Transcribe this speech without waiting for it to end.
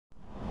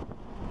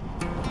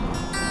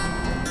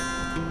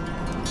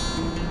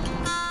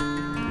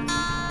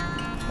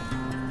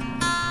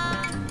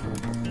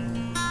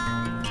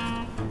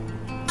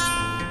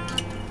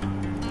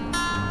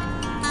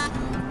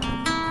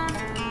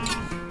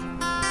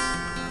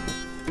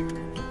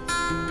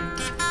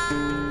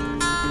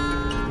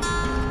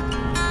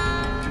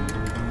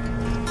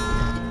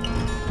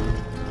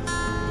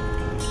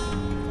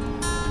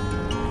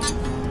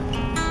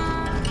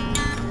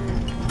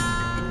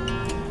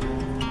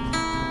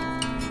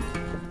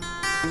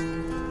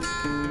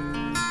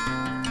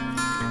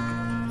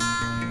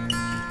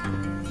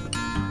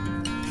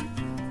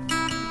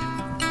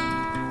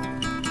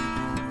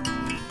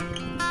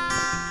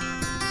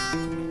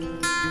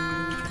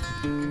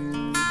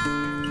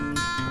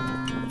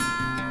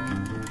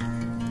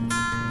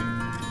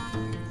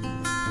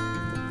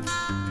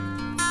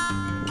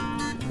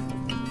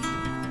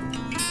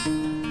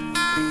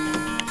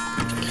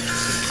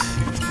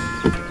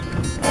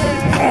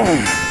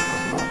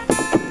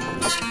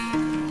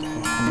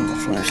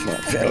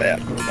Flashlight fell out.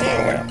 Oh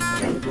well,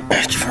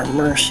 that's for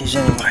mercies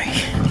anyway.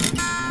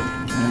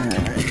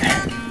 Alright. Okay.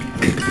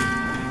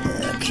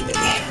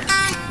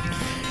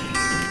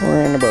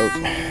 We're in the boat.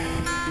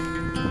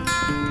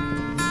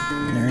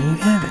 There you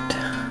have it.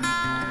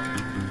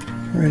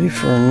 Ready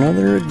for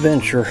another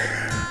adventure.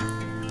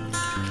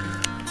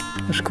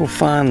 Let's go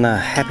find the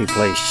happy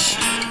place.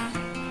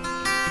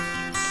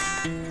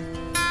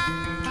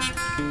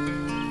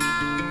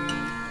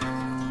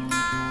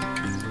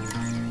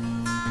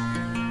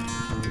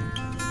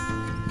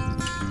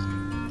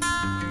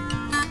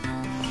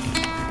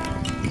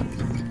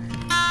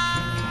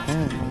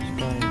 He's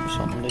got him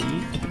something to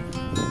eat.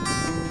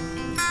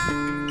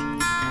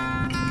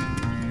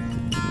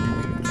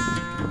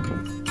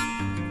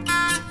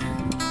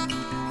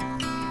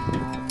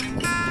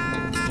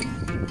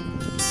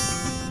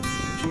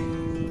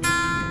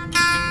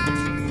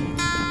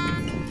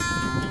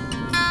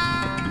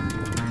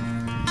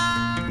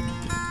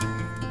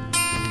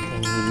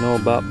 Thing you know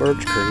about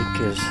Birch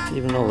Creek is,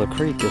 even though the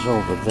creek is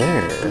over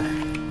there,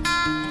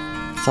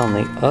 it's on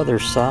the other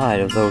side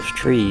of those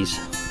trees.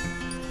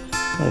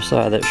 Other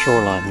side of that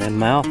shoreline. The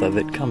mouth of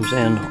it comes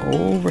in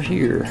over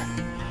here.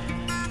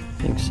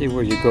 You can see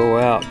where you go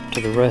out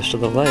to the rest of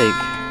the lake.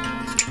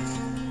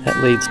 That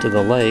leads to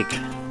the lake,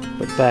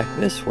 but back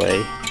this way,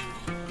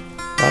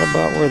 right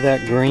about where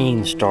that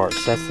green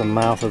starts, that's the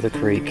mouth of the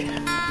creek.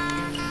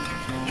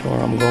 That's where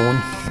I'm going.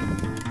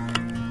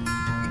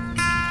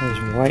 There's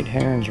white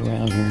herons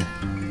around here.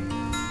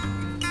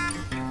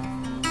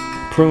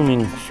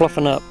 Pruning,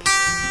 fluffing up.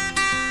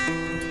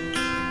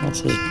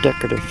 That's his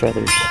decorative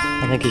feathers.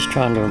 I think he's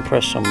trying to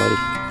impress somebody.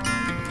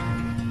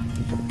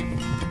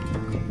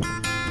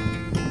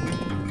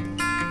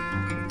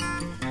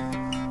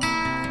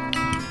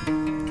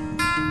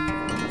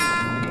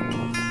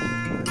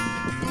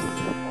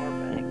 Our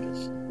bank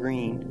is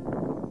green,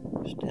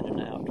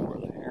 extending out to where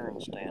the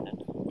heron's standing.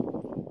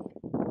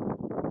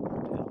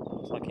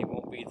 Looks like he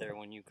won't be there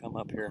when you come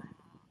up here.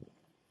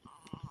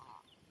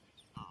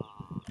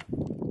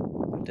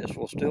 But this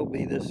will still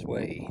be this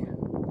way.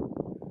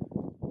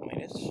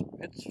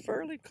 It's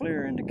fairly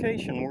clear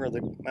indication where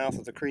the mouth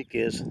of the creek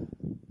is.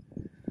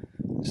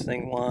 This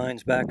thing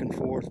winds back and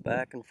forth,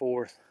 back and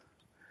forth.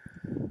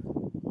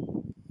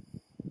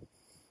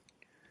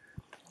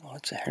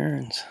 Lots of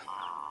herons.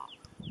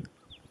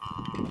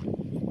 That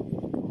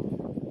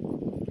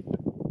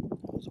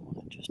was the one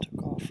that just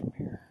took off from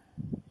here.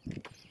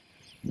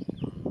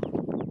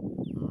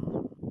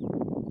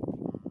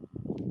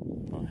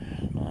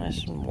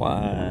 Nice and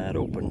wide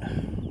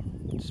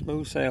open.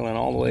 Smooth sailing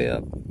all the way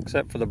up,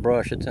 except for the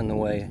brush that's in the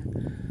way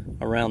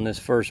around this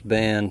first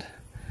bend.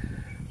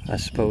 I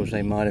suppose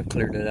they might have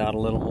cleared it out a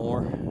little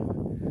more.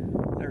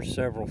 There's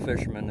several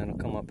fishermen that'll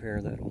come up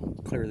here that'll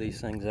clear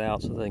these things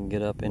out so they can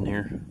get up in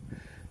here.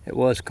 It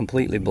was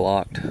completely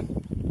blocked.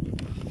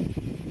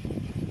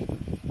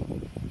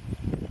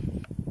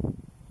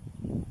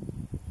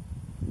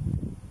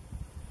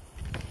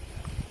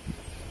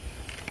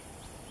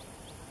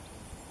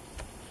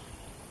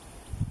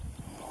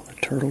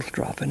 Turtles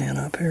dropping in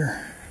up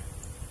here.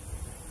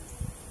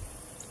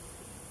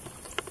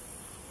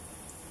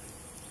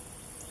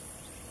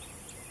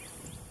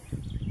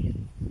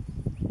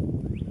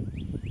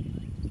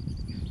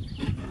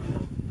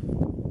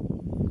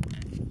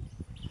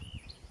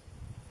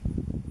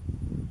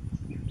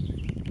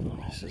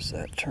 This is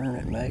that turn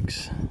it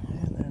makes,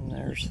 and then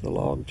there's the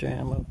log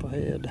jam up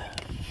ahead.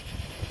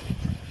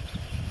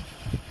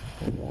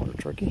 Water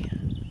turkey.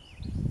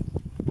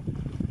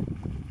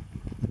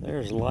 They're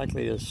as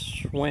likely to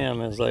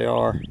swim as they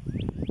are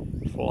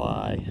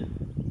fly.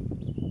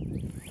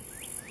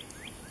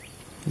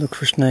 Look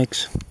for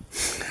snakes.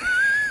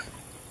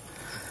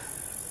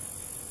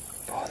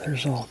 Boy,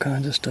 there's all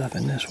kinds of stuff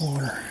in this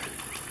water.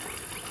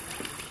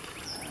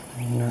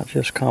 Not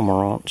just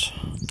cormorants.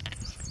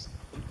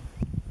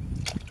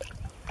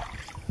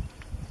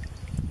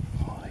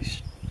 Oh,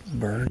 these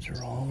birds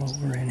are all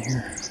over in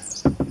here.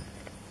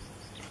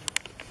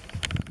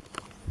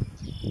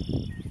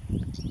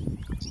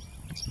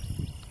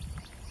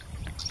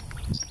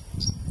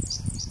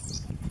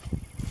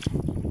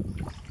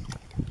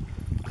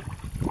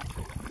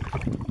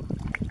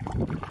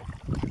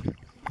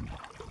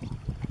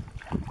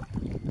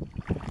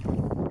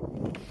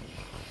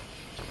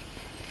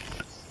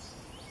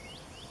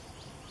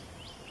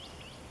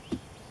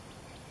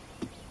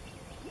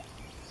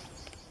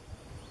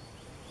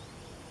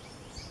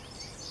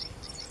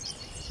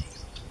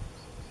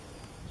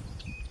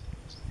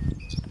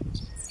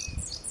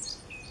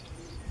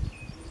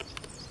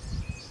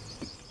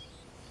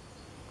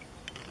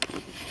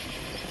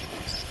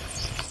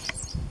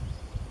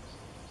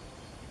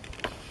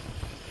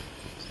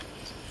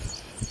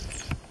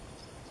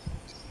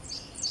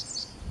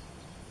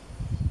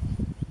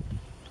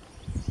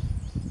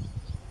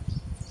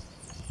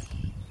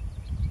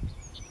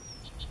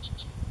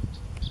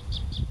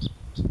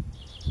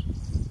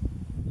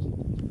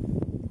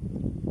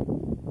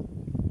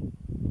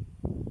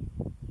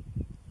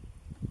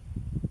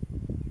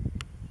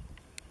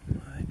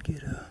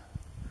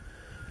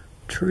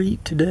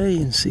 treat today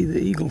and see the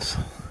eagles.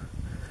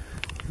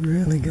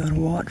 Really gotta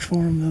watch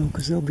for them though,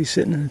 because they'll be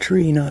sitting in a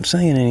tree not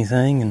saying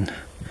anything and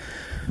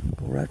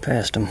go right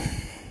past them.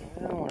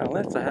 Well, when I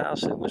left the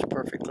house it was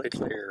perfectly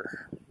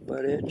clear,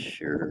 but it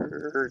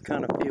sure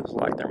kind of feels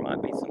like there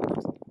might be some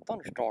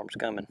thunderstorms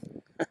coming.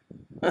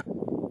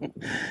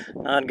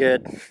 Not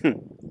good.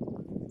 About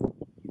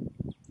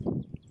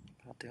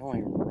the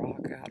only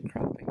rock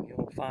outcropping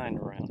you'll find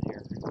around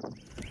here.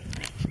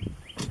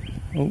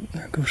 Oh,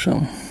 there goes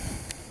something.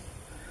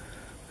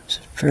 It's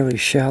fairly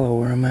shallow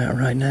where I'm at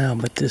right now,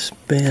 but this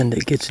bend,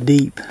 it gets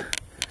deep.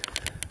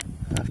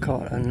 I've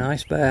caught a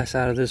nice bass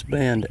out of this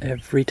bend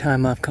every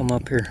time I've come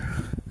up here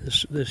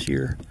this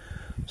year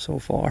so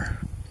far.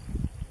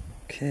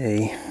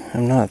 Okay,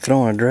 I'm not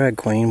throwing a drag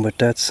queen, but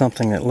that's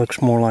something that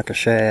looks more like a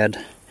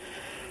shad.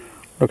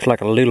 Looks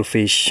like a little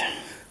fish.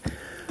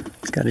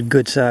 It's got a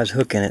good size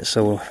hook in it,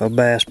 so if a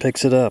bass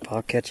picks it up,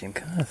 I'll catch him.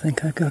 I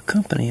think I got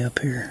company up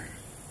here.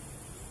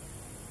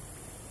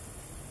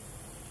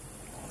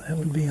 Well, that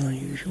would be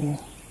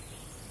unusual.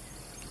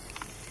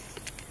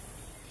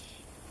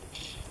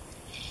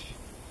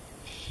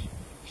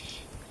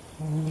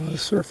 All the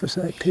surface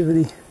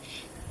activity,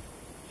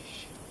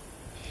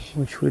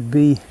 which would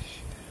be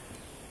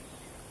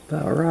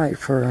about right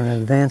for an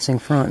advancing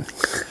front.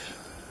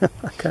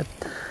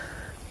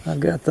 I've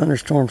got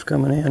thunderstorms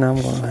coming in.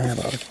 I'm going to have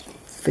a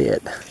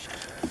fit.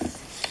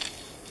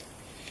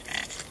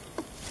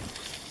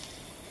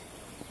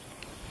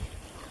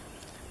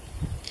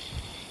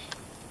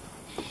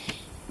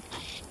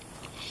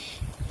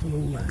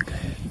 Ooh,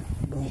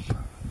 that bump.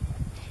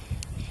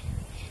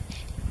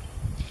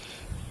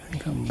 I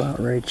think I'm about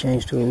ready to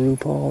change to a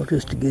RuPaul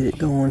just to get it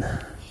going.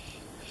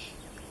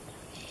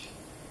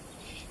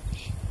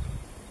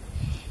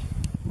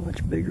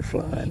 Much bigger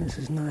fly, and this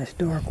is nice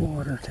dark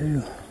water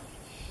too.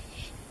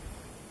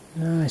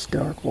 Nice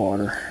dark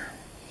water.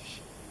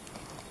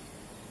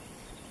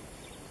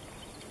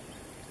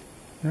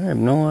 I have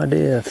no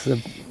idea if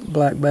the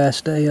black bass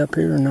stay up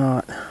here or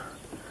not.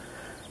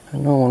 I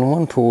know in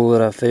one pool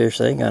that I fish,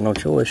 they ain't got no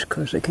choice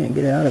because they can't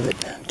get out of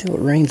it until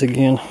it rains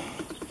again.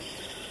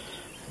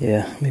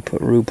 Yeah, let me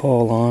put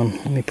RuPaul on.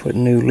 Let me put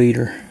new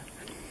leader.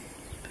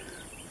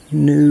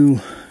 New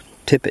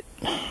tippet.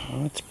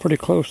 Well, that's pretty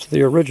close to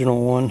the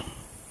original one.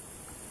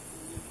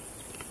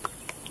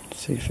 Let's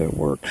see if it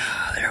works.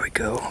 There we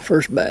go.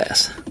 First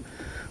bass.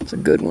 It's a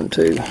good one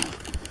too.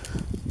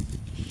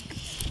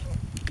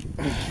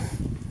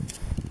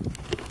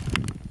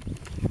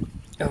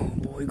 Oh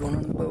boy, going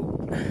on the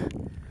boat.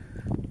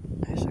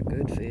 That's a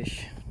good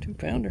fish.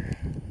 2-pounder.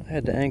 I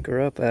had to anchor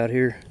up out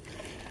here.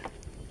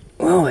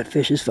 Well, that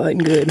fish is fighting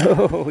good.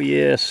 Oh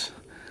yes.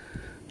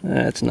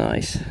 That's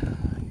nice.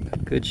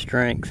 Good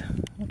strength.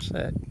 What's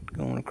that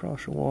going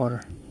across the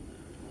water?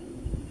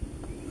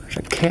 There's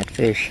a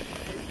catfish.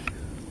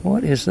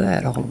 What is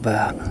that all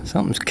about?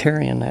 Something's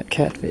carrying that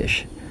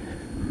catfish.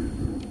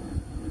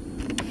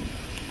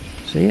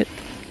 See it?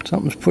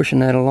 Something's pushing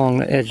that along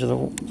the edge of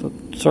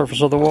the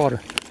surface of the water.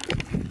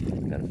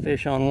 Got a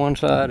fish on one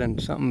side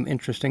and something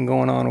interesting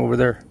going on over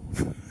there.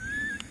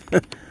 I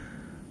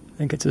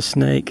think it's a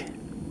snake.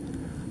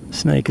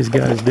 Snake has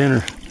got his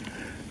dinner.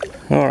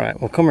 Alright,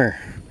 well come here.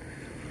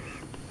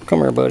 Come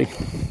here, buddy.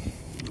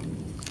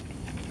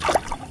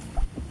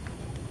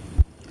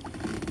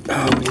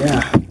 Oh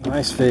yeah,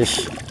 nice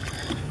fish.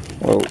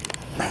 Whoa,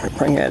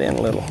 bring that in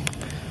a little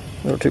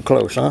too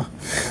close, huh?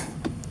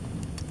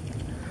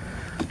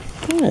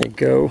 There you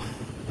go.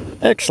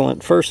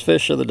 Excellent first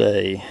fish of the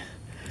day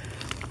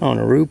on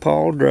a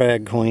RuPaul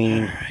drag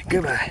queen. Right,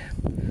 goodbye.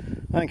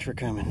 Thanks for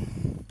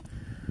coming.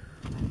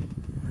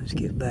 Let's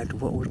get back to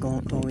what was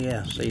going on. Oh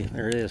yeah, see,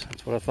 there it is.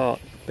 That's what I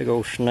thought. Big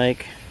old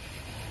snake.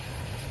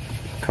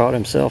 Caught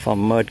himself a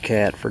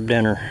mudcat for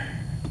dinner.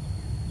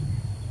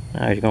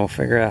 Now he's gonna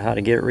figure out how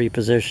to get it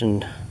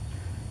repositioned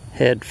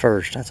head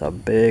first. That's a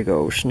big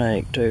old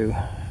snake too.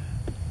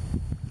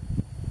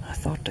 I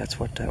thought that's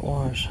what that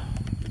was.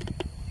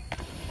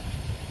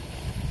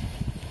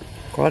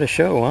 Quite a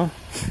show, huh?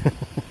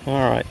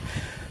 Alright,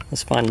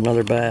 let's find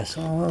another bass.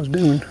 That's all I was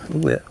doing.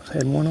 Ooh, it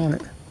had one on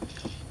it.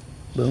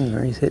 Boom,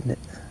 there he's hitting it.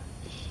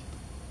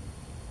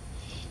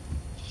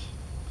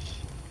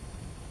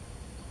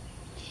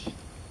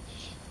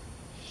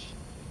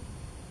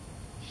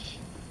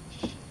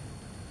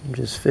 I'm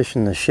just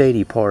fishing the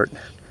shady part.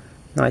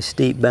 Nice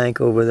steep bank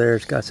over there.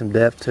 It's got some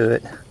depth to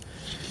it.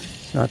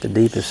 It's not the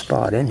deepest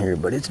spot in here,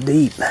 but it's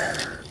deep.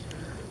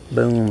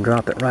 Boom,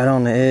 drop it right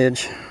on the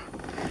edge.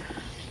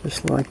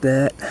 Just like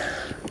that.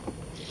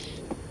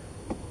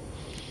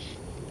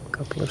 A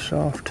couple of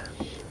soft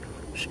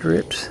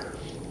strips.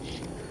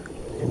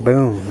 And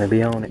boom, they'll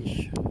be on it.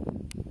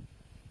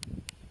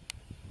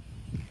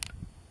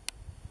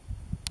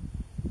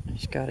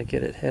 Just got to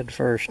get it head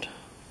first.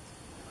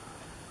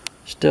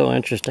 Still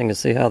interesting to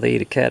see how they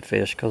eat a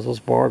catfish, because those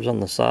barbs on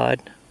the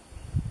side,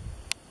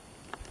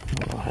 I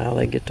don't know how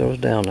they get those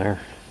down there,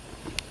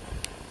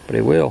 but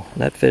he will.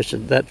 That fish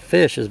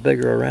is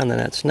bigger around than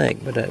that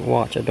snake, but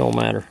watch, it don't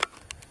matter.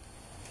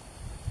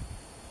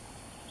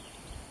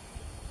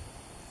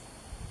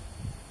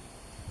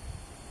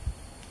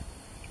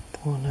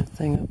 pulling that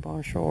thing up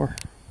on shore.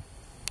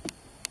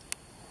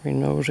 He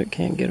knows it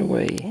can't get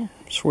away.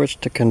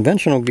 Switched to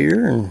conventional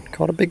gear and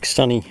caught a big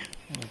sunny.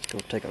 Let's go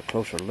take a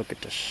closer look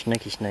at the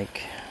snaky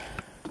snake.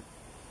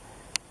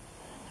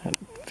 That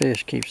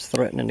fish keeps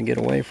threatening to get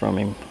away from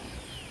him.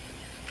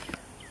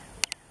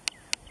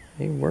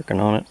 He's working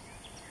on it.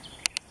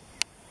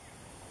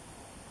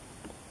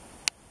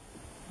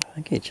 I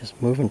think he's just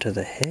moving to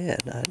the head.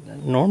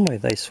 Normally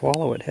they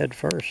swallow it head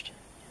first.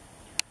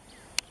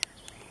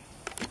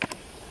 Let's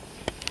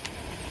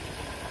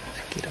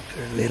get up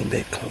there a little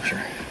bit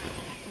closer.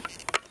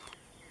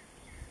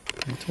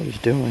 That's what he's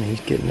doing.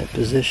 He's getting it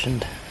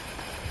positioned.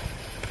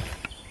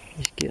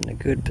 He's getting a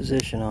good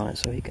position on it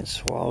so he can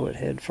swallow it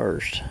head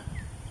first.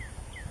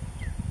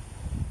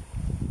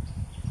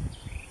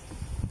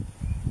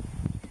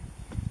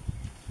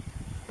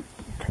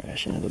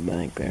 Crash into the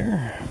bank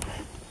there.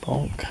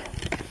 Bonk.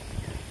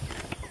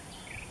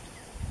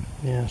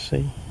 Yeah,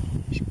 see?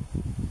 He's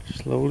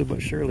slowly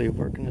but surely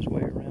working his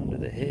way around to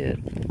the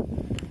head.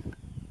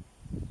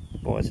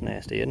 Boy, it's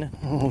nasty, isn't it?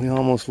 Oh, he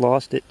almost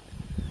lost it.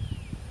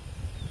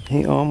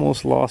 He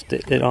almost lost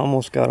it. It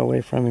almost got away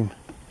from him.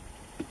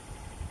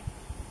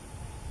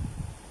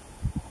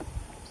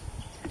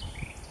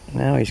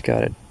 Now he's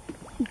got it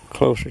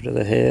closer to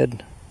the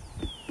head.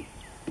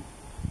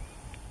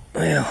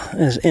 Well,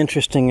 as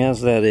interesting as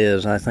that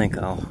is, I think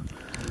I'll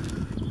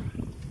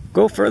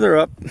go further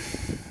up.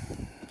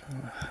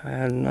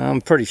 And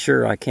I'm pretty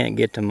sure I can't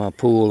get to my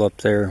pool up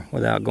there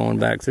without going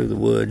back through the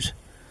woods.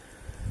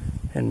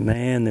 And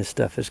man, this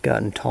stuff has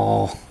gotten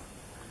tall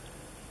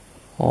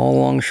all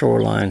along the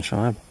shoreline, so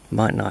I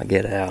might not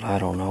get out. I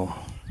don't know.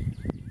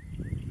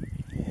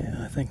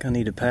 Yeah, I think I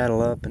need to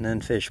paddle up and then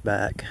fish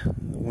back.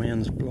 The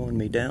wind's blowing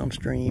me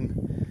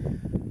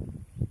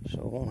downstream,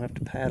 so I won't have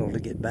to paddle to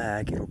get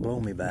back. It'll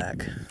blow me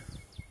back.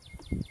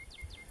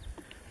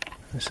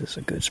 This is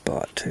a good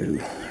spot too.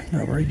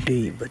 Not very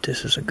deep, but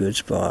this is a good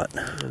spot.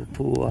 The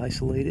pool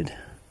isolated.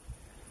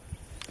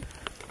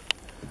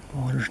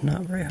 Water's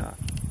not very hot.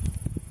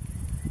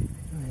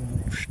 A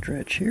little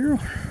stretch here,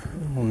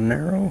 a little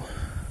narrow.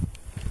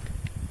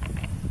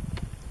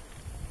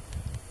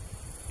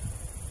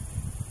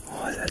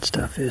 Boy, that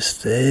stuff is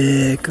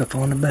thick up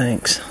on the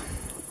banks.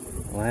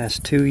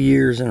 Last 2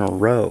 years in a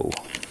row.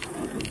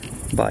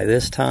 By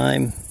this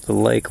time, the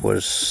lake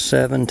was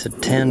 7 to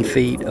 10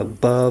 feet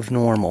above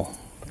normal.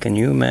 Can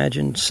you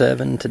imagine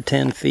 7 to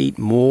 10 feet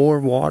more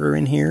water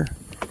in here?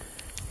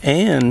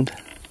 And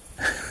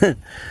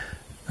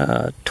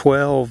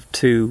 12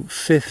 to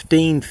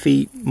 15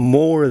 feet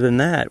more than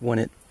that when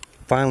it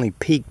finally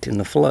peaked in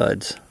the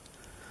floods.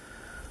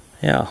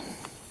 Yeah,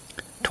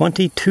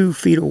 22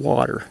 feet of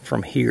water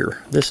from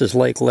here. This is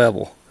lake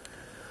level.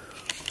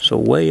 So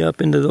way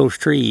up into those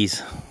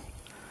trees,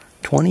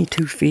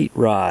 22 feet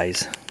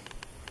rise.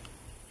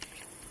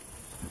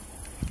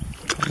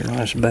 A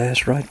nice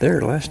bass right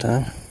there last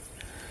time.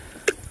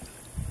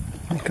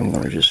 I think I'm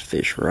going to just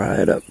fish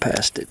right up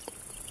past it.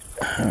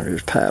 I'll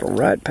just paddle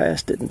right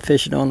past it and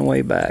fish it on the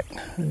way back.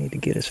 I need to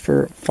get as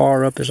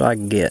far up as I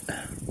can get.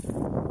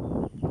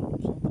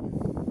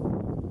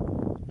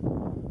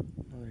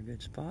 Another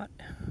good spot.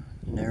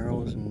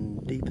 Narrows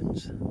and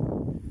deepens.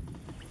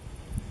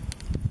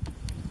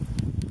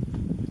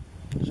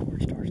 This is where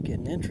it starts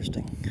getting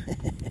interesting.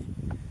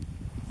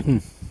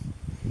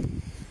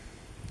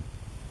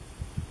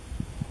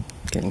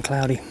 Getting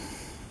cloudy.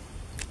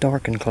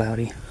 Dark and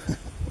cloudy.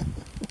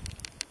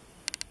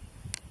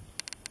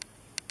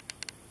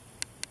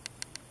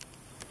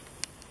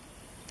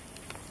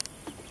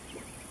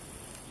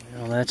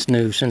 Well, that's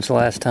new since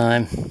last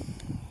time.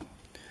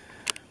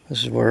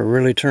 This is where it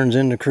really turns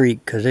into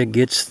creek because it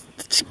gets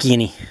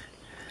skinny.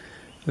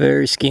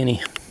 Very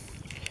skinny.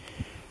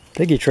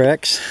 Piggy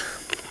tracks.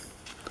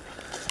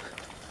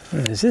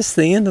 Is this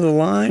the end of the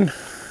line?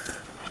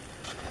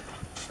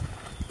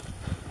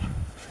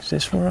 Is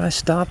this where I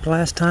stopped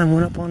last time,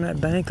 went up on that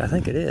bank? I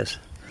think it is.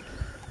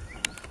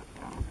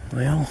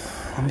 Well,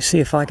 let me see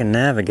if I can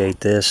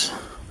navigate this.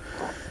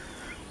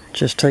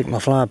 Just take my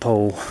fly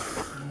pole.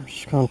 I'm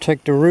just going to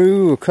take the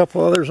roo, a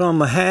couple others on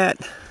my hat.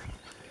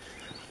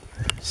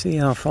 See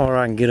how far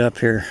I can get up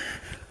here.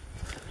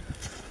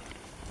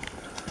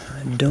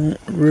 I don't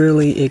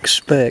really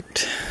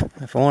expect,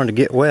 if I wanted to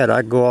get wet,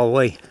 I'd go all the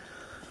way.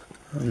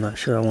 I'm not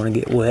sure I want to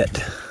get wet.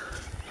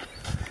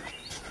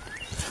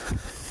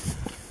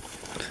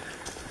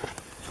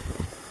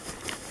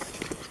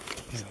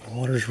 The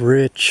water's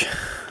rich.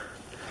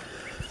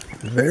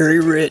 Very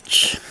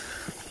rich.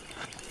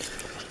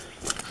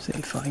 See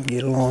if I can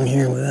get along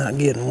here without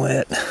getting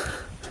wet.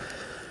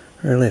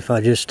 Really, if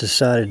I just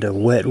decided to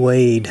wet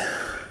wade,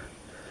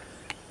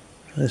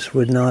 this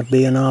would not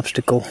be an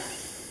obstacle.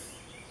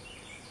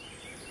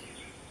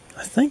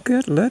 I think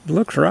that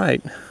looks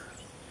right.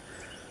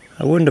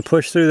 I wouldn't have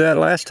pushed through that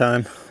last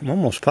time. I'm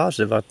almost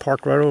positive I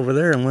parked right over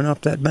there and went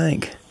up that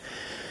bank.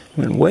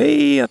 Went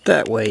way up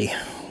that way.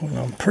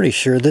 Well, I'm pretty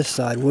sure this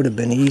side would have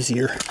been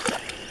easier.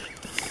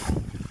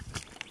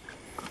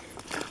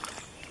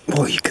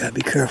 Boy, you gotta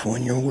be careful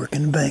when you're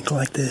working the bank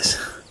like this.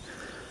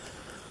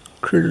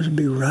 critters will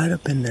be right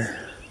up in there.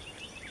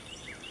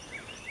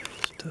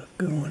 Stuff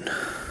going.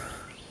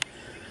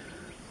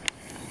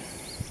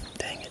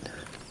 Dang it.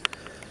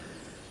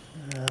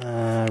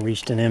 I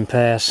reached an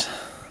impasse.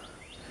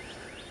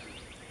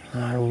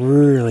 I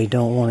really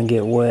don't want to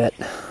get wet.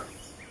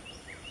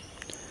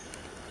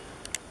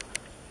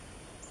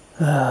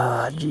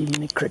 Gee,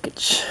 many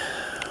crickets.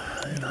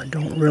 And I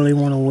don't really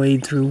want to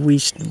wade through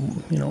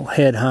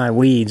head-high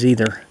weeds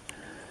either.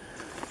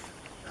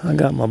 I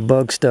got my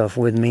bug stuff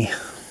with me.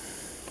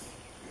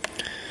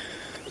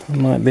 I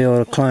might be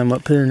able to climb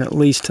up here and at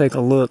least take a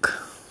look.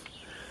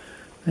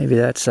 Maybe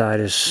that side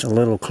is a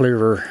little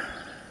clearer.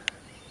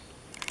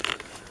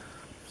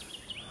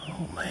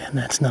 Oh man,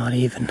 that's not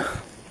even.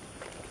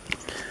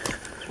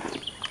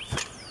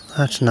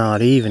 That's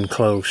not even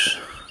close.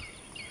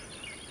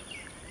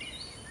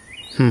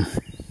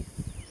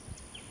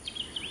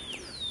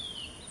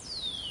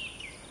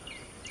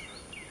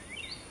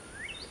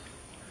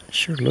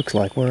 Sure looks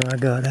like where I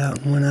got out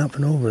and went up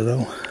and over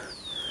though.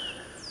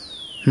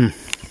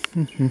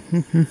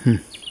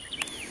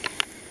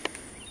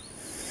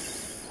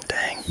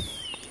 Dang.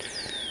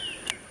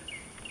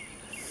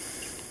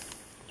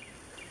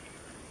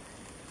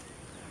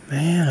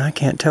 Man, I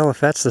can't tell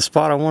if that's the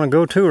spot I want to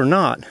go to or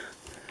not.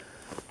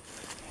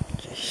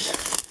 Jeez.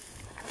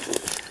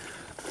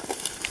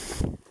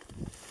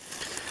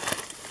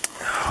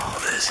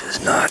 Oh, this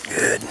is not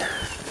good.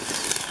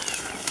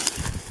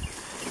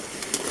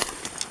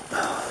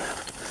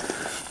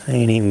 There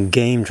ain't even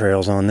game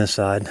trails on this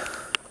side.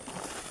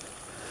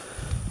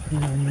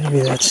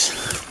 Maybe that's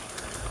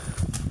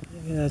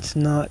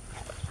not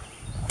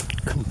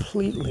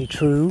completely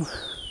true.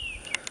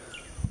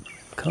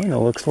 Kind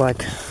of looks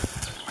like.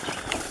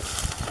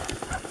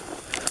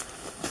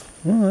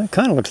 Well, that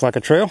kind of looks like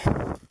a trail.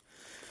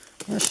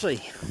 Let's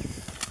see.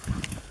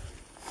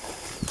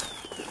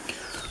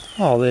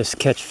 All this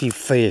catch a few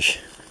fish.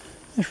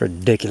 That's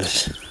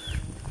ridiculous.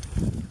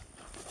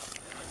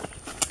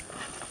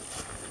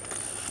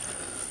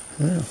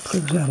 Well,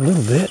 clears out a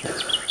little bit.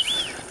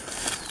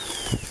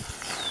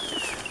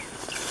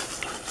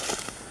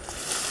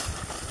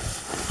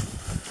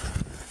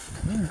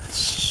 It's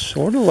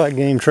sort of like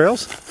game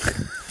trails.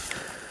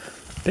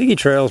 Piggy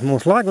trails,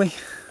 most likely.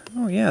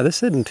 Oh yeah,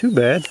 this isn't too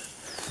bad.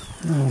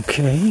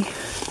 Okay,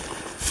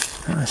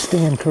 I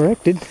stand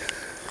corrected.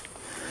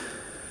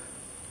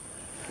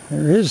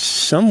 There is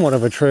somewhat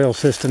of a trail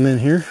system in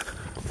here.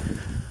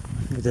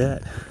 Look at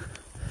that.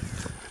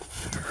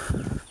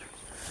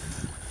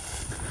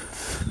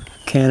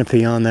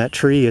 Canopy on that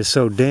tree is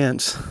so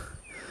dense.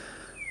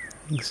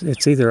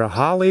 It's either a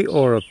holly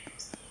or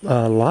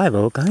a live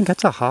oak. I think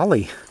that's a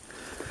holly.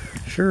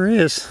 Sure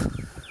is.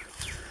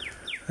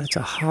 That's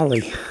a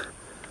holly.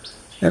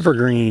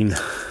 Evergreen.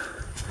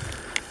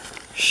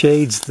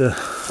 Shades the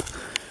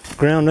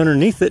ground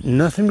underneath it and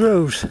nothing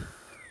grows.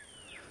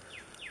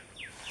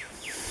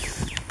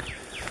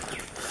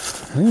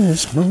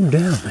 It's mowed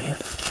down, man.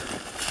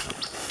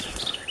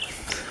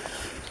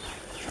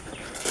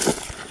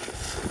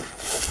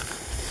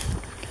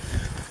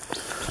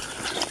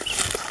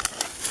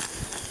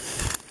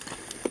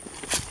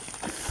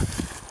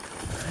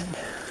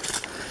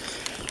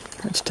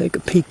 Let's take a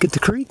peek at the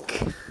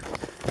creek.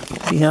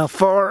 See how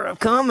far I've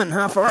come and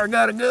how far I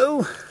gotta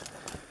go.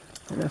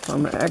 And if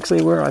I'm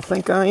actually where I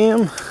think I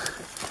am.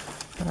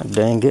 God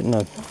dang, getting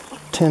a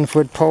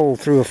 10-foot pole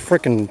through a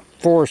frickin'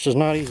 forest is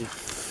not easy.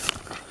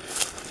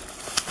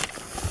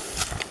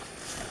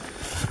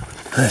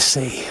 Let's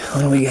see,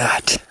 what do we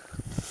got?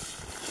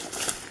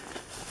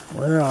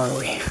 Where are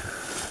we?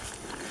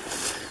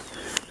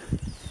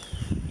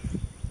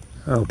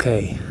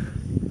 Okay,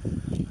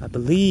 I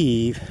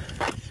believe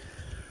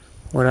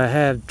what I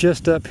have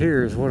just up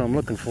here is what I'm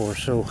looking for,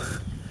 so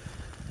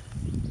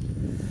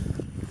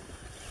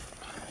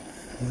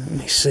let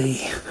me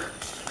see.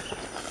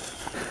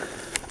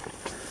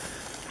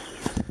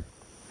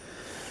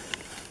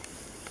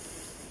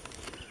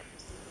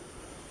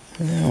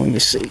 Now let me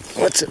see,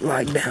 what's it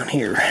like down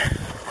here?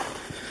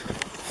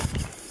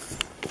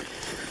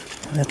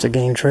 That's a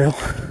game trail.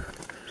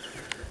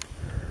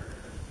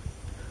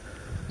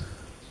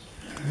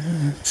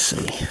 Let's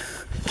see.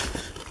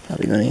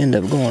 Probably going to end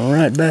up going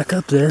right back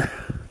up there.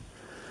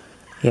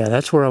 Yeah,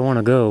 that's where I want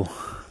to go.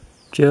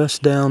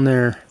 Just down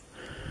there.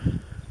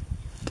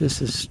 This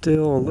is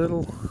still a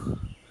little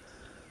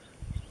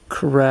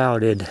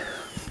crowded.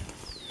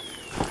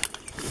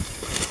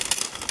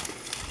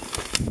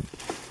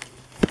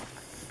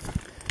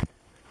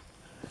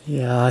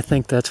 Yeah, I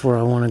think that's where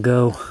I want to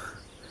go.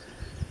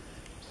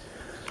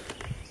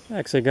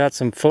 Actually got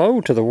some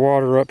flow to the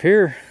water up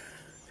here.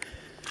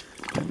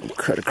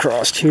 Cut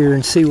across here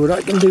and see what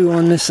I can do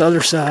on this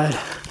other side.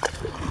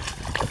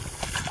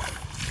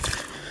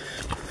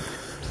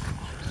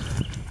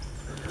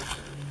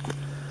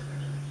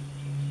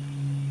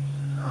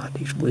 Oh,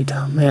 these weeds,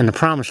 man, the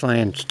promised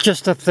land's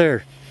just up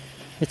there.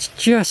 It's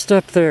just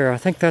up there. I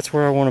think that's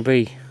where I want to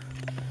be.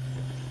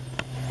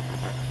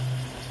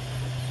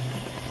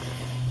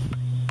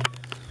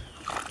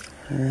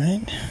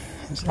 Alright,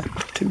 is that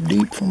too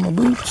deep for my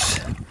boots?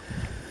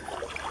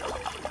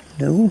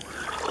 No.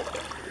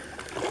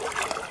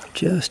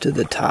 Just to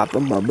the top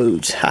of my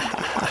boots.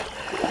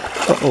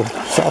 Uh-oh,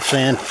 soft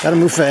sand. Gotta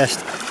move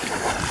fast.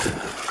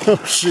 Oh,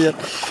 shit.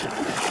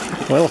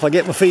 Well, if I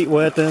get my feet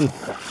wet, then...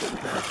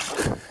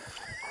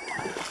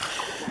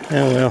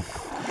 Oh, well.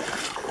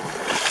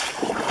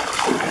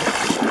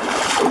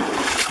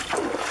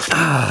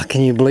 Ah,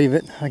 can you believe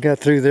it? I got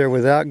through there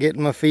without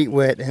getting my feet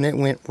wet, and it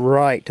went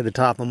right to the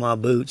top of my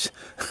boots.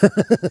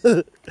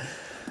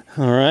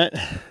 Alright.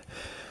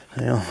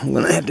 Well, I'm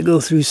going to have to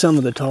go through some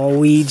of the tall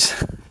weeds.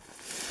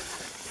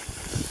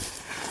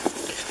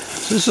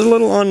 This is a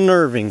little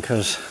unnerving,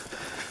 because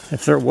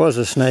if there was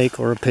a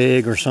snake or a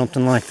pig or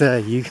something like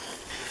that, you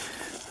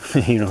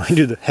know, you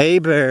do the hey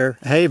bear,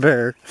 hey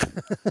bear.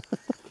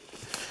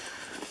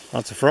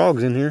 Lots of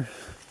frogs in here.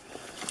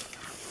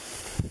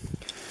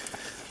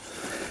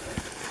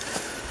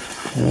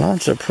 And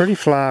lots of pretty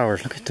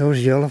flowers. Look at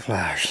those yellow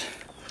flowers.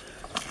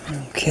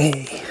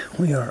 Okay,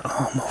 we are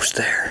almost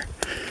there.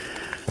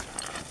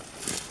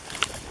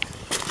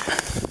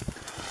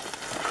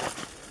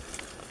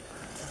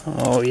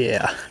 Oh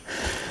yeah,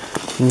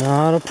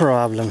 not a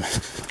problem.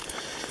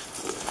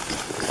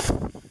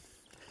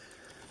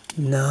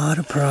 Not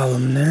a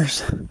problem.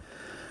 There's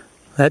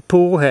that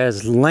pool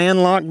has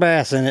landlocked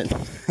bass in it.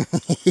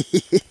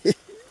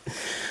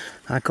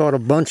 I caught a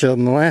bunch of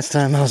them the last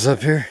time I was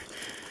up here.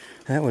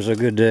 That was a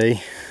good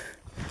day.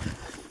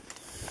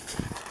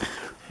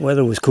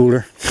 Weather was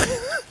cooler.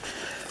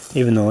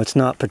 Even though it's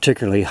not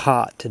particularly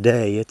hot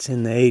today, it's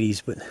in the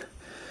 80s, but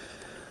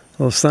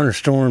those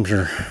thunderstorms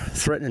are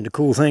threatening to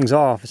cool things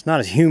off. It's not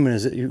as humid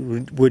as it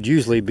would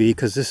usually be,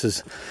 because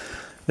this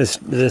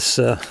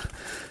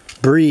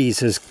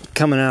breeze is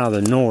coming out of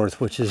the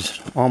north, which is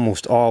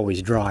almost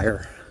always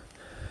drier.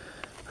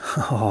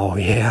 Oh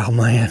yeah,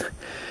 man.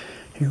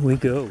 Here we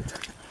go.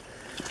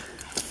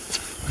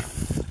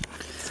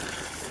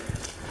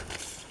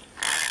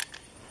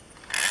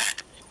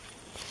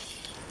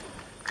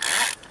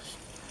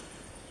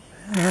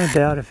 I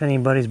doubt if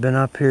anybody's been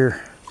up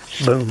here.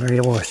 Boom, there he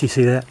was. You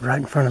see that? Right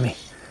in front of me.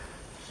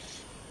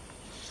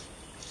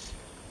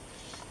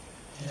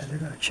 Yeah, they're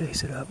going to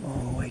chase it up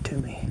all the way to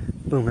me.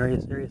 Boom, there he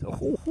is. There he is.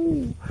 Oh,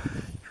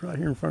 it's right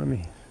here in front of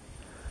me.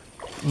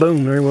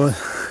 Boom, there he was.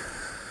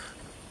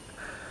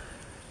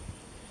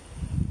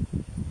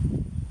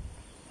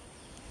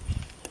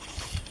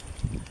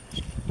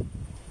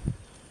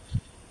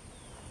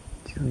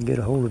 He's going to get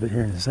a hold of it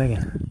here in a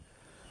second.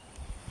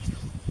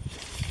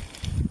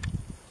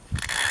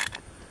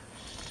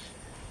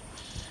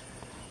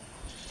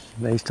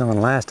 Based on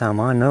last time,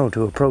 I know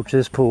to approach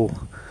this pool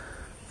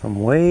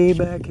from way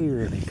back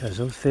here, because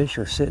those fish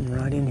are sitting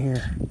right in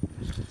here.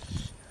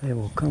 They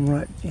will come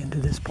right into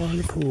this part of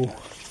the pool.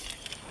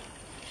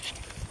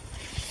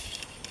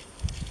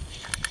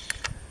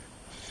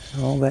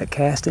 All that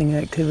casting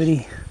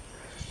activity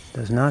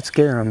does not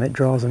scare them, it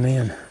draws them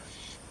in.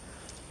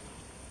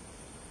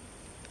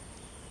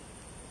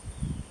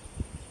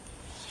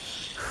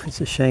 It's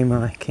a shame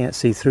I can't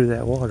see through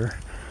that water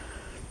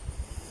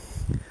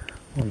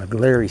on the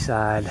glary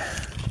side.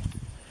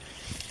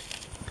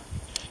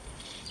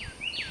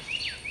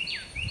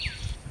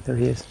 There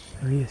he is.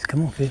 There he is.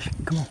 Come on, fish.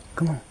 Come on.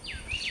 Come on.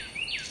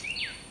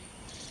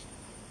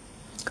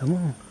 Come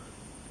on.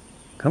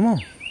 Come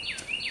on.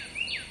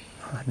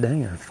 Oh,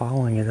 dang, they're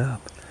following it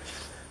up.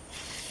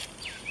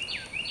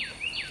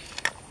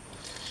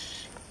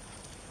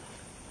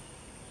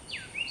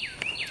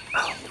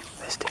 Oh,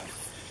 missed him.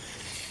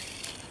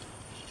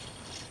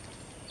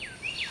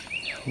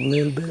 A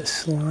little bit of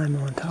slime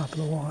on top of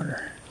the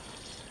water.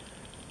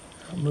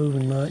 Not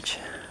moving much.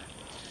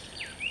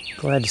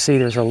 Glad to see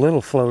there's a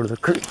little flow to the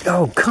creek.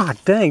 Oh, god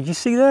dang, did you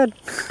see that?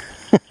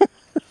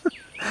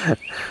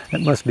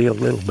 That must be a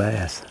little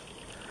bass.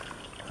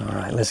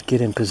 Alright, let's get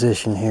in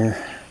position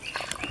here.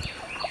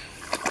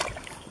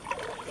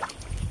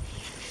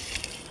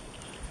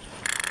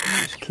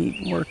 Just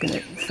keep working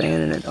it,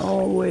 fanning it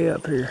all the way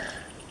up here.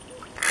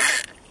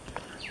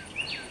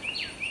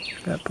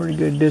 Got pretty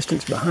good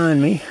distance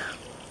behind me.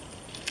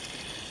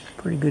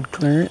 Pretty good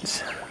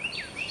clearance.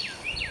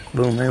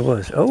 Boom, there it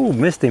was. Oh,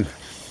 missed him.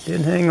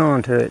 Didn't hang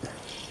on to it.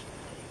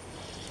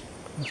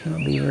 Must not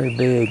be very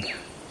big.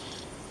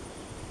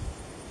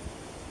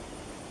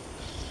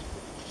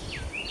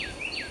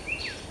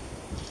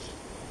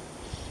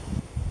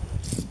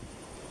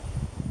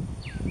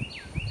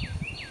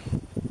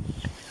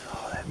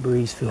 Oh, that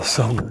breeze feels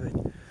so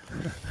good.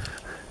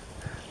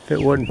 If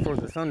it wasn't for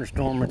the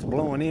thunderstorm that's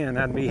blowing in,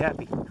 I'd be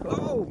happy.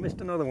 Oh,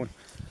 missed another one.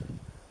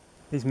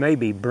 These may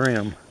be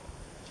brim.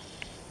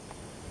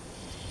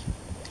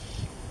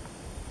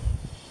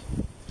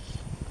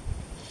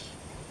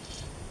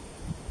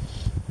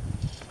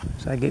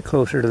 As I get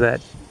closer to that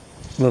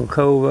little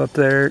cove up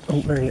there.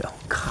 Oh, there you go.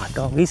 God,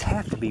 dog, these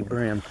have to be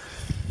brim.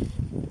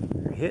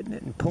 They're hitting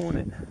it and pulling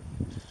it.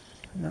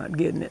 Not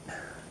getting it.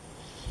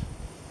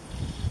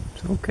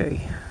 It's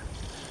okay.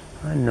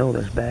 I know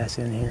there's bass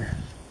in here.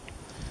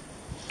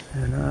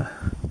 And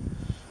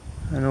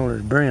I know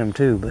there's brim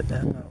too, but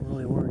I'm not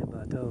really worried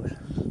about those.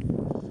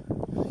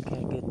 I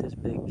can't get this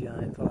big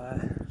giant fly.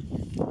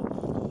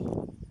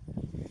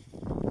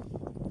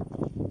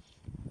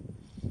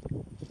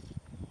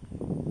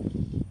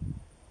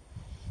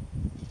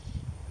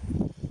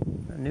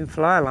 A new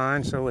fly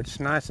line, so it's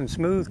nice and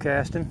smooth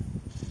casting.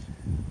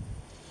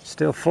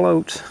 Still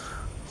floats.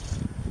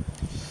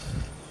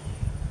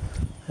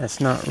 That's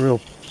not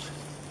real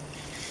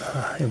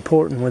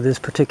important with this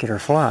particular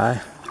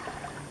fly.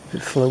 If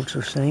it floats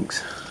or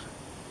sinks.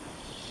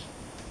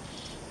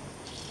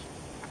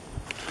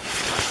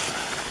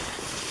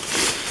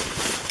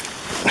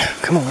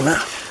 Come on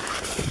now.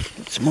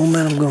 Get some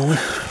momentum going.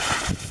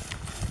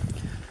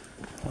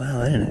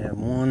 Well, I didn't have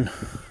one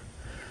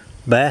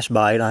bass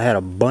bite. I had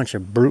a bunch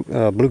of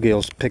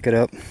bluegills pick it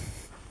up.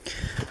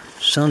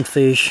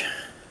 Sunfish.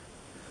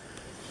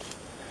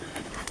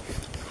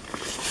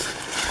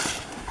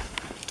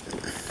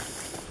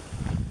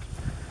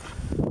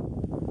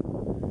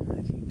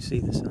 As you can see,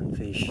 the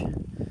sunfish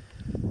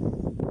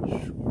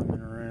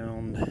swimming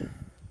around.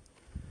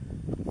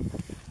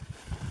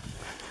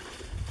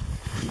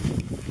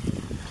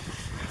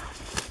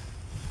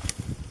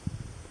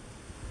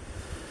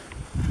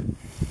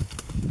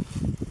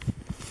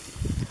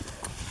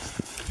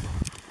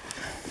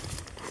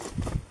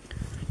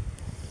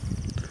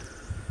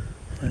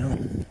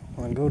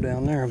 Well, I can go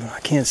down there, but I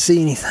can't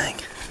see anything.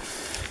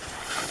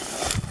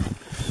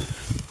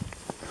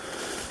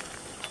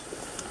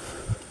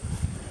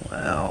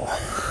 Wow.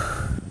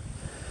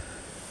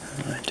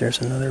 Alright,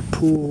 there's another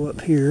pool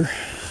up here.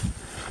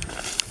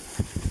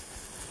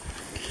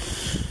 It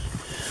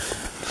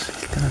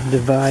kind of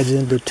divides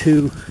into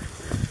two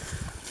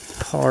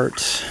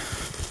parts.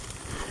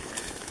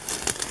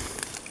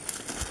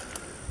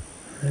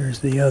 There's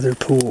the other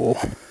pool.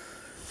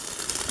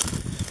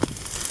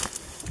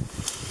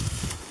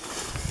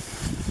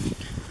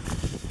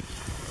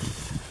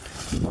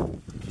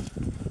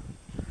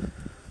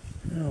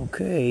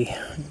 Okay,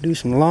 do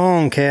some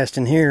long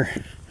casting here.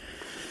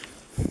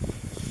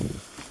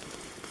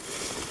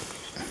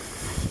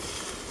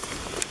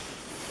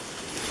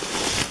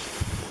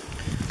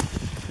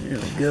 There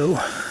we go.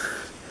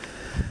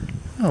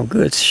 Oh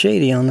good, it's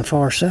shady on the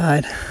far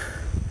side.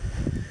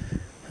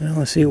 Well,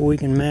 let's see what we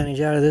can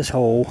manage out of this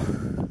hole.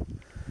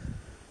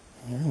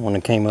 One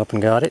that came up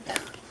and got it.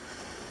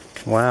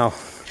 Wow,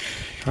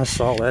 I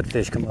saw that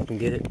fish come up and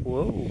get it.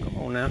 Whoa, come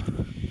on now.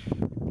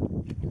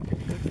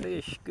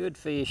 Good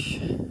fish.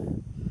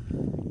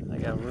 I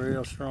got a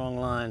real strong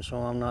line, so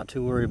I'm not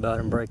too worried about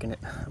him breaking it.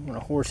 I'm gonna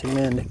horse him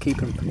in to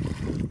keep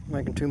him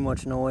making too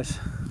much noise.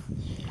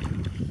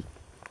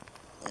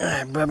 All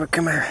right, Bubba,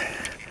 come here.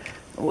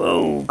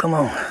 Whoa, come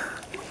on.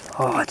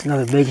 Oh, that's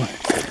another big one.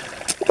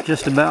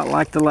 Just about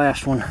like the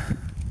last one.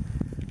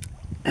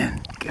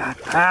 And got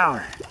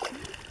power.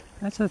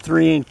 That's a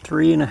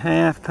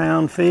 3.5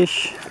 pound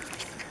fish.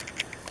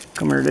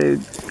 Come here,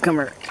 dude. Come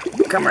here.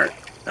 Come here.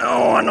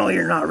 Oh, I know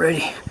you're not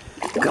ready.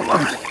 Come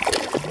on.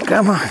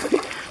 Come on.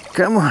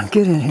 Come on,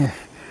 get in here.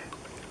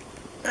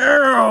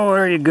 Oh,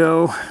 there you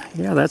go.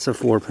 Yeah, that's a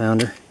 4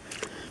 pounder.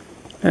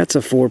 That's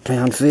a 4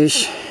 pound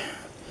fish.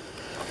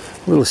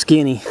 A little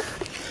skinny.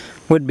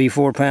 Would be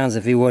 4 pounds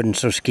if he wasn't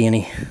so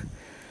skinny.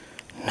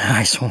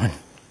 Nice one.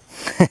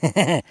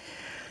 That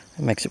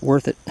makes it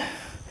worth it.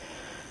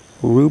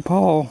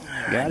 RuPaul.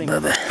 Got him.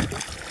 Bubba.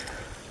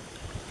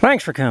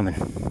 Thanks for coming.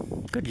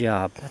 Good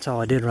job. That's all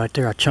I did right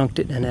there. I chunked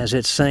it, and as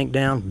it sank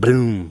down,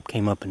 boom,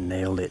 came up and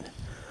nailed it.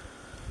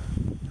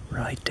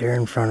 Right there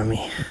in front of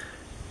me.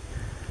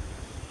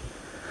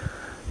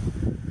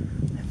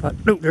 Oh,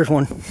 there's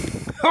one.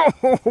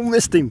 Oh,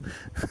 missed him.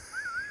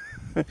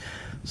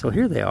 So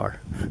here they are.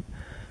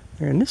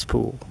 They're in this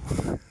pool.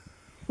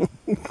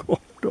 Oh,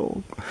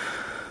 dog.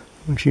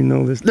 Don't you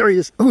know this? There he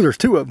is. Oh, there's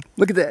 2 of them.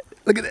 Look at that.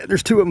 Look at that.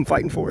 There's 2 of them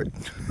fighting for it.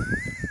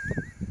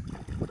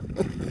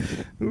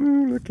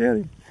 Ooh, look at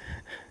him.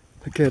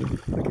 Look at him.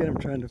 Look at him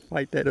trying to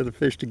fight that other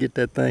fish to get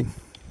that thing.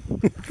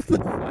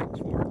 Fights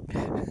for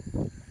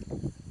it.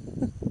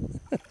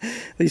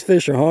 These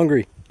fish are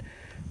hungry.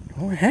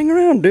 Oh, hang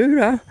around, dude.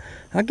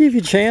 I'll give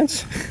you a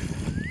chance.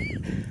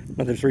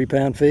 Another 3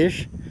 pound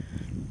fish.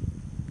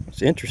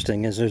 What's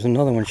interesting is there's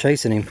another one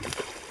chasing him.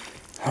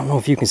 I don't know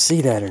if you can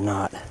see that or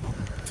not.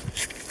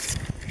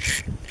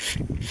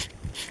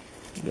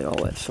 Get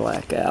all that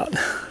slack out.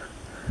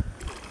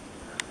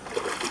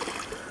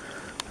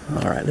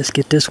 Alright, let's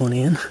get this one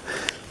in.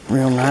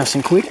 Real nice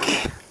and quick.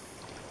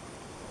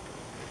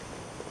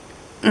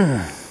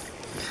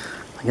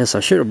 I guess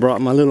I should have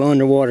brought my little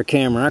underwater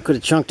camera. I could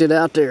have chunked it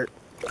out there.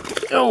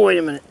 Oh, wait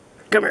a minute.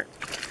 Come here.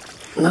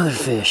 Another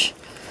fish.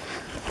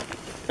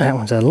 That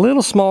one's a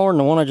little smaller than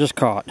the one I just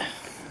caught.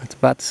 It's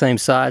about the same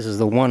size as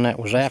the one that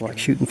was after. Like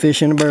shooting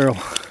fish in a barrel.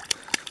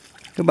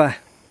 Goodbye.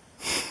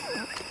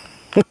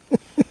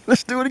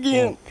 Let's do it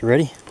again. You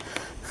ready?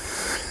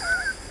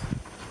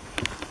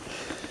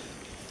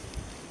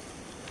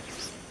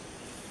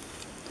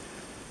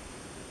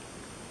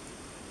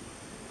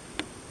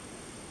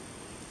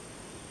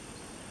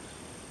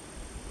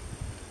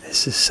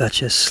 This is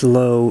such a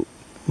slow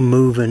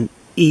moving,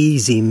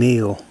 easy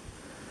meal.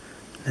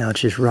 Now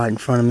it's just right in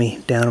front of me,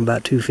 down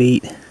about 2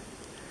 feet.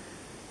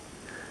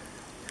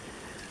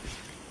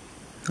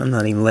 I'm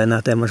not even letting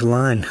out that much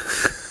line.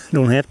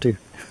 Don't have to.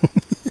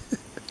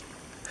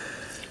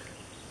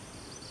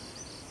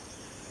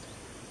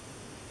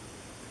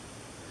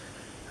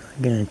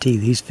 I guarantee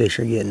these fish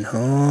are getting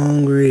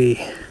hungry.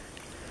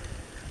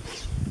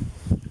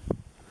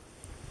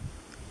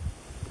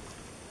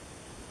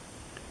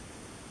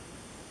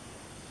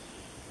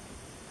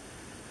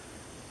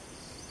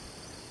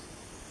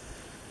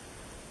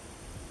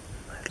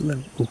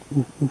 Ooh, ooh,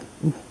 ooh, ooh,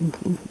 ooh,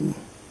 ooh, ooh.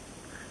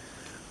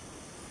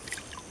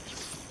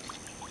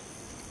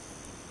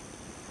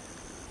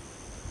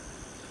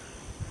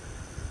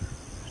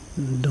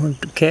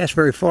 Don't cast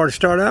very far to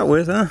start out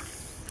with, huh?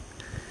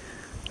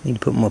 Need to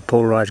put my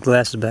polarized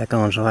glasses back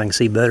on so I can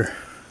see better.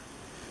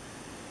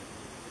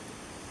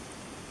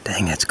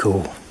 Dang, that's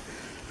cool.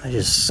 I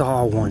just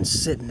saw one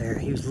sitting there.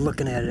 He was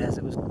looking at it as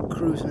it was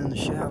cruising in the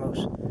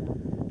shallows.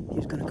 He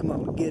was gonna come up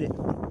and get it.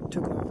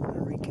 Took off on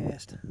a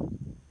recast.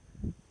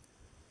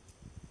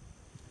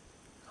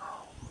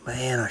 Oh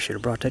man, I should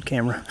have brought that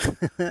camera.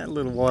 That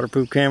little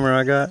waterproof camera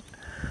I got.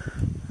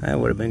 That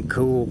would have been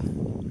cool.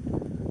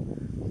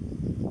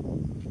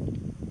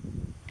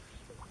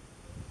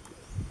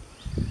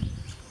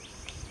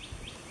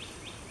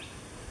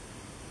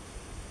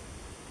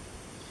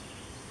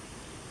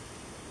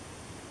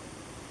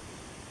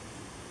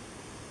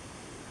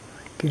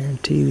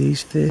 Guarantee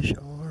these fish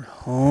are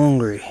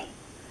hungry.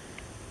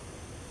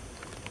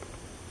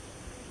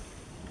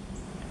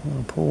 I'm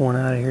going to pull one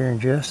out of here in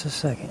just a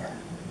second.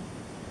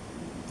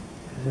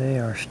 They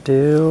are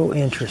still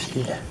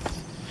interested.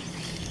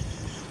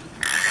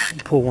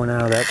 Pull one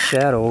out of that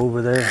shadow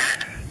over there.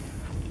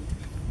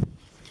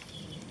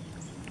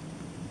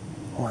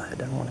 Boy, I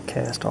don't want to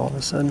cast all of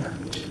a sudden.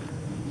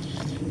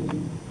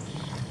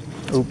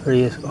 Oh, there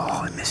he is. Oh,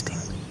 I missed him.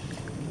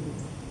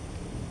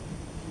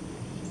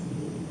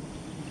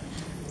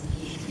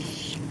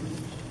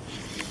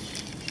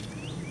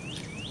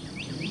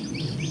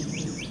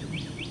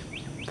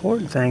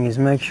 Important thing is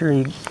make sure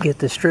you get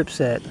the strip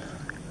set.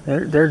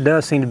 There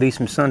does seem to be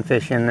some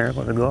sunfish in there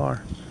with a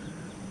gar.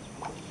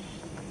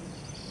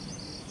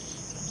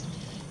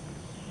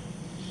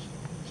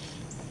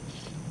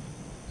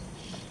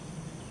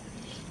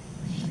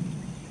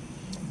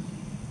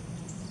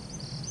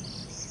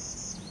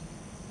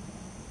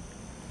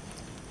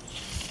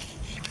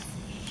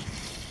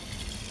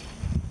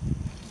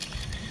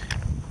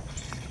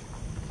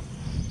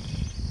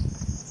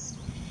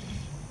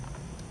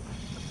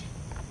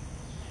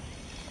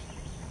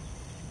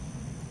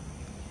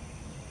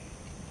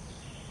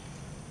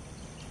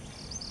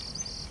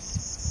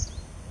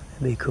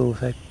 It'd be cool if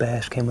that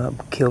bass came up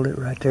and killed it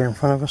right there in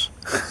front of us.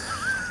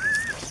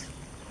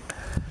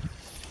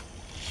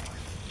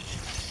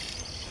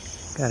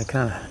 Got to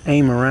kind of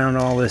aim around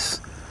all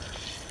this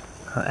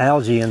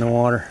algae in the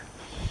water.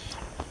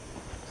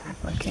 See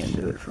if I can't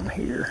do it from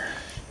here.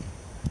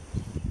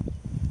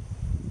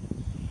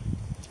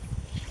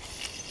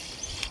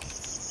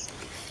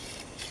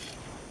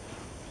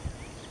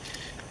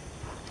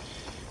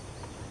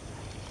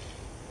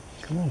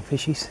 Come on,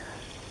 fishies.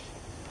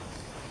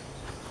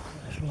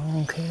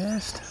 Long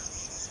cast.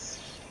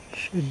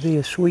 Should be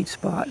a sweet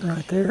spot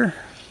right there.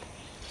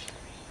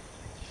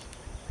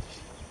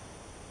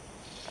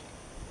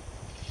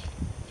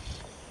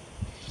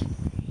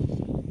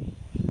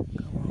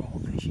 Come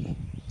on, fishy.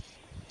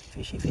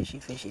 Fishy, fishy,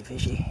 fishy,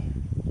 fishy.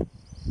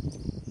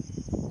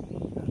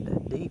 Not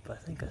that deep. I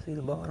think I see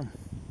the bottom.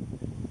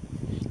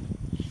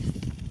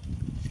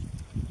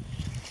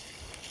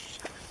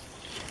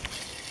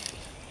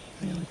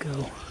 There we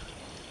go.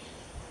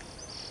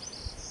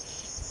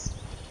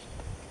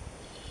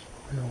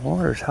 When the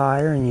water's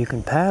higher and you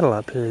can paddle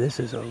up here, this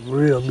is a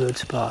real good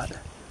spot.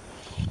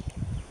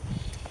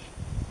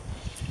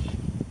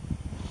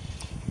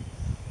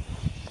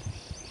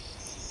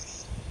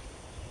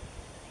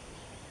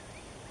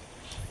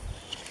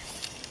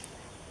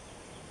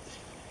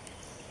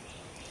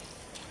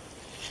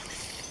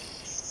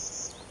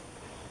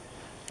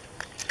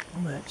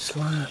 All that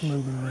slime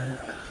moving around.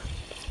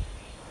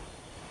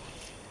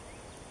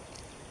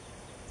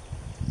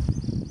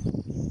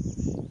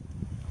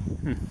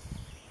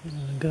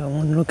 I got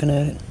one looking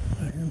at it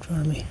right here in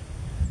front of me.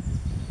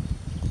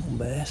 Come on,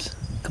 bass.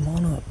 Come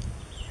on up.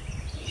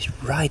 He's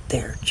right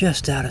there,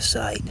 just out of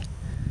sight.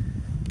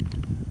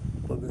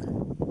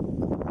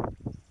 Booger.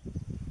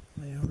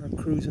 They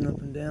are cruising up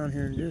and down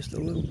here in just a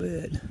little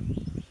bit.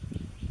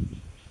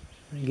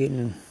 They're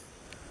getting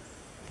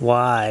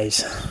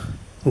wise.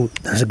 Oh,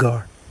 there's a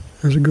gar.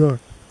 There's a gar.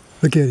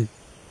 Look at him.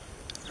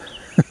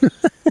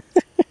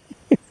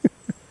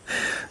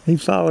 He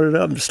followed it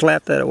up and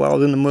slapped at it while I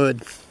was in the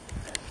mud.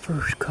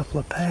 First couple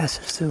of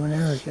passes through an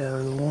area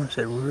are the ones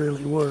that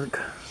really work.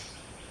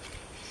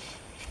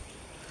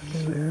 A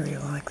new area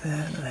like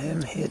that I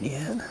haven't hit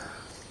yet.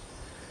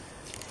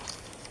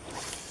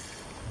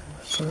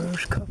 The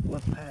first couple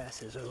of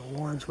passes are the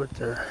ones with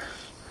the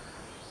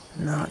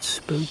not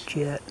spooked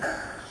yet.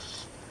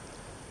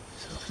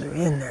 So if they're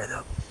in there,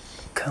 they'll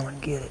come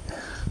and get it.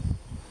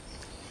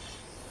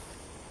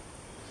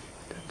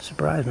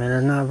 surprised me.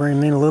 There's not very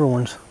many little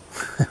ones.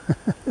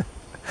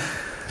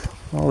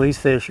 All these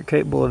fish are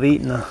capable of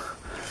eating a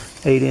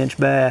 8-inch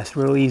bass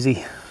real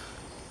easy.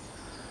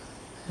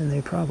 And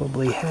they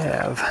probably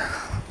have.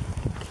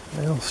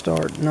 They'll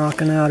start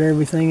knocking out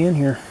everything in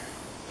here.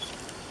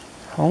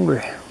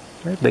 Hungry.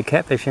 There's a big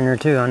catfish in here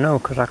too, I know,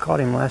 because I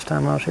caught him last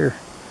time I was here.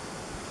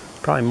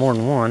 Probably more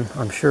than one,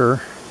 I'm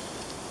sure.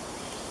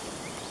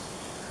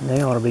 And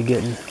they ought to be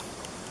getting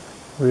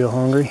real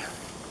hungry.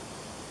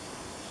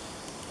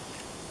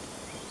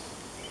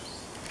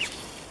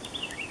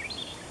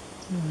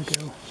 There we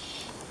go.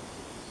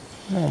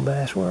 Come on,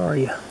 bass, where are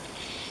you?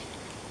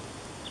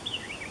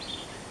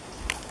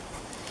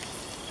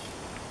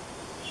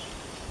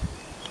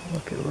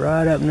 Look it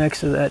right up next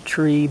to that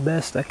tree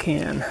best I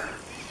can.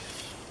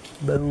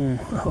 Boom.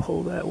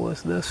 Oh, that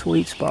was the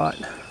sweet spot.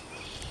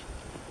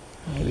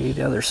 Maybe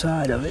the other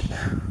side of it.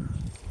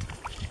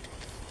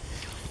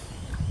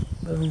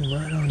 Boom,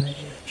 right on the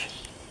edge.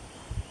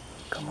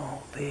 Come on,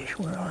 fish,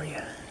 where are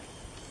you?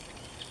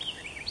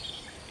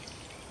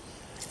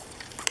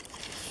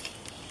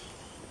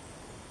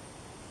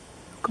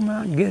 Come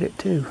out and get it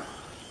too.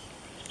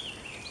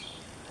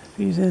 If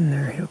he's in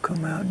there, he'll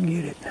come out and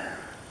get it.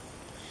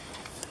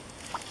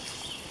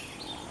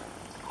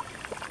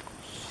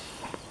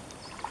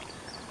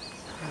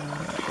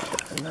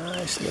 A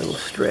nice little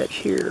stretch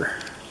here.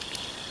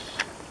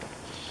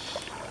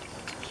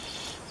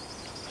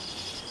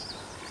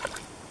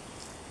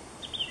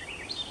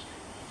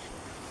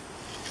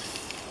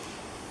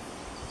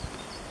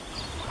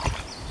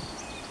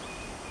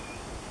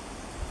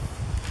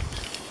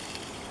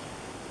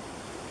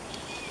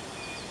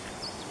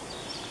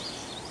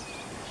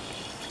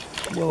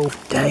 Whoa,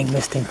 dang,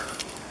 missed him.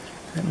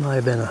 That might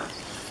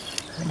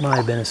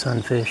have been a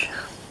sunfish.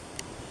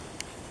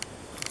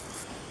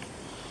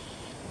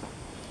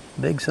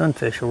 Big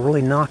sunfish will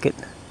really knock it.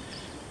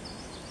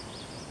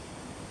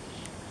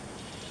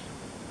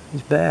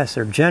 These bass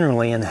are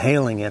generally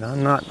inhaling it.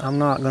 I'm not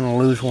gonna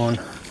lose one.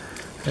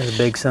 There's a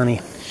big sunny.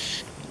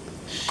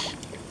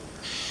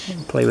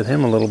 Play with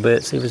him a little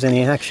bit, see if there's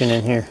any action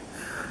in here.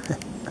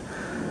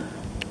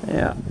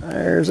 Yeah,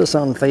 there's a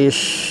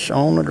sunfish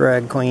on the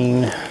drag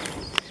queen.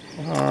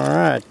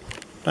 Alright,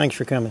 thanks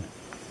for coming.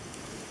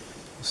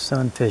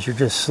 Sunfish are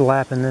just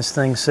slapping this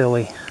thing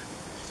silly.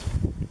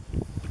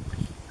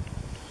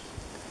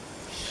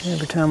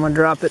 Every time I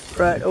drop it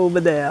right over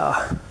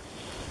there,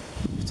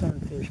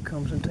 sunfish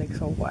comes and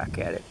takes a whack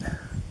at it.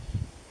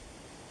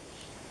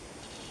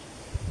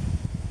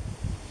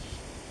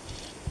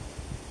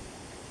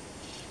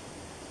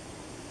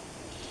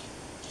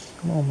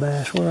 Come on,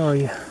 bass, where are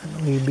you? I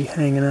know you'd be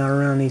hanging out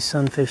around these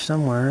sunfish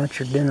somewhere. That's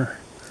your dinner.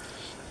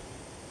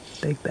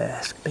 Big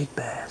bass, big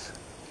bass.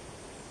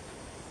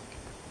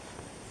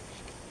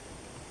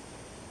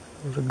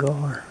 There's a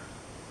gar.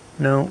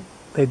 No,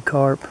 big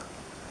carp.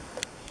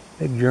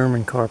 Big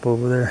German carp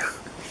over there.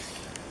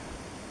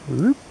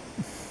 Whoop.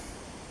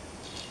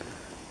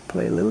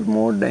 Play a little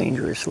more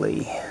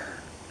dangerously.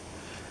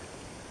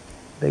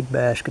 Big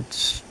bass could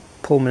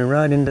pull me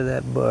right into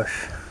that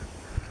bush.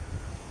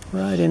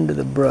 Right into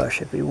the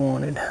brush if he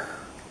wanted.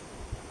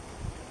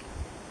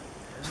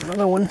 There's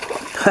another one.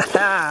 Ha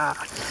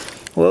ha!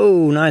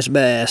 Whoa, nice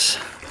bass.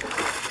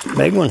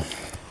 Big one.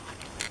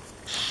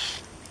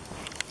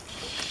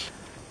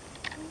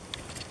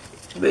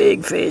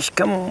 Big fish,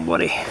 come on,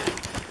 buddy.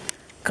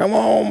 Come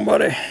on,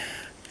 buddy.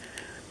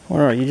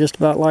 Where are you? Just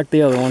about like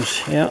the other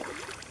ones. Yep,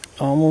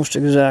 almost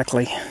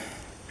exactly.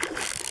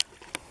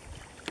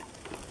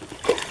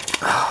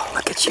 Oh,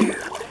 look at you.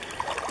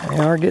 They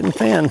are getting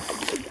thin.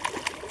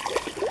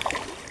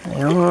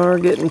 They are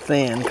getting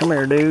thin. Come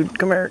here, dude.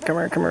 Come here, come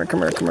here, come here, come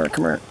here, come here,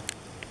 come here.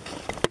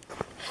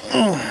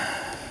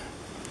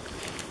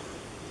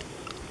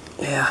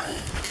 Yeah.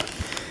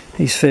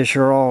 These fish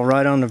are all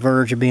right on the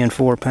verge of being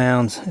 4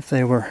 pounds if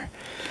they were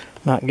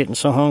not getting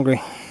so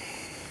hungry.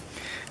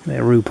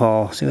 That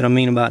RuPaul. See what I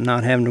mean about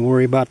not having to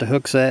worry about the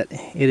hook set?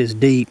 It is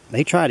deep.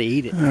 They try to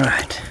eat it.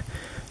 Alright.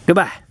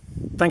 Goodbye.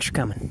 Thanks for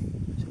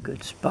coming. It's a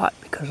good spot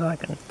because I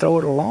can throw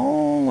it a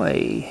long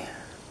way.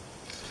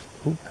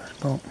 Oop, there's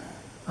a bump.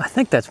 I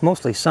think that's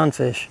mostly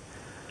sunfish.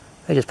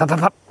 They just pop, pop,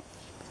 pop.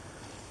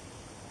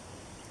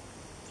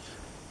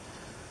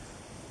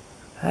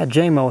 If I had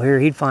J-Mo here,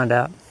 he'd find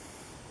out.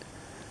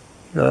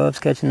 He loves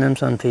catching them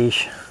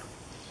sunfish.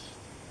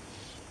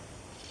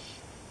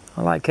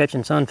 I like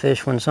catching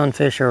sunfish when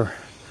sunfish are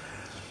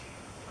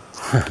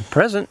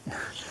present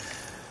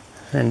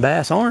and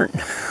bass aren't.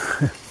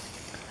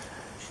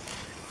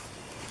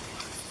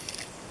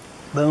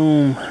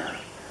 Boom.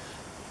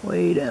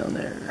 Way down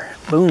there.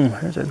 Boom.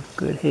 There's a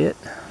good hit.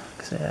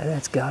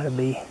 That's gotta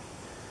be.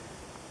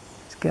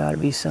 It's gotta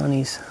be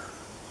sunnies.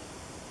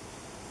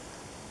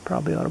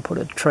 Probably ought to put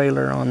a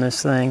trailer on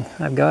this thing.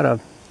 I've got a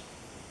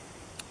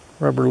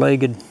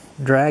rubber-legged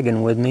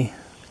dragon with me.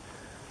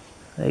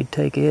 They'd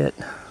take it.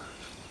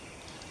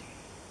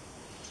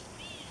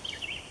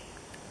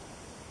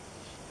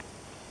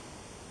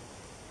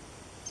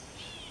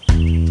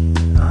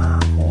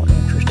 I'm more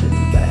interested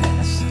in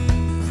bass.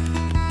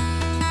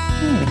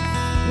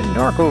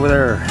 dark over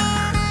there.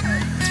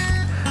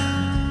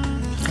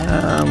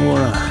 I'm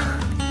gonna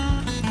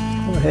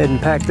go ahead and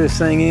pack this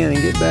thing in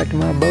and get back to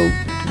my boat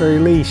at the very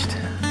least.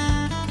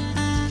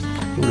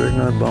 Ooh, there's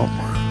another bump.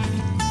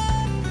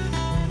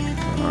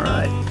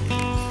 Alright.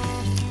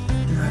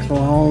 There's a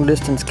long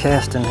distance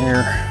casting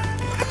here.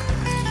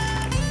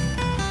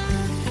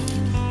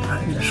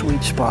 Right in the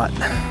sweet spot.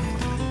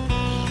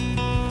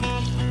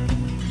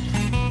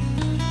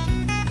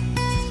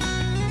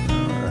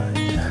 Alright.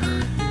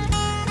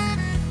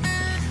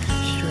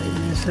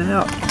 Straighten this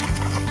out.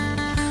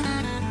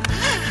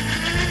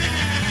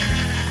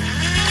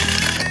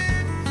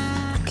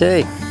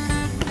 Okay.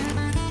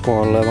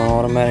 411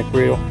 automatic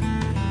reel.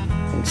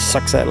 And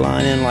sucks that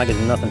line in like it's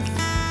nothing.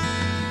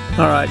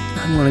 Alright,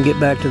 I'm going to get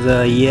back to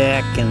the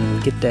yak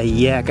and get that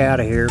yak out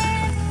of here.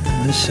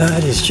 And this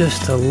side is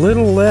just a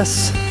little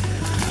less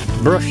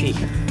brushy.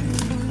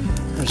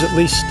 There's at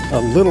least a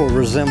little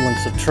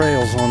resemblance of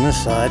trails on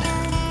this side.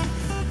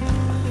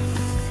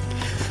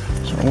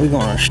 So we're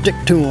going to stick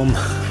to them.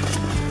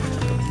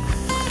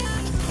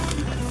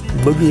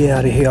 Boogie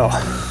out of here.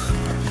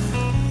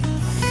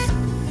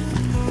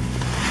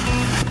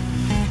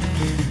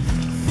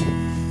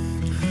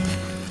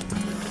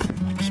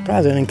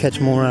 Surprised I didn't catch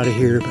more out of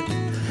here, but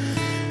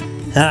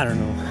I don't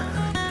know.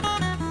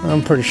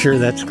 I'm pretty sure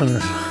that's gonna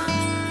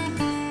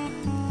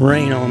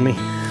rain on me.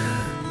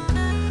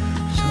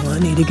 So I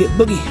need to get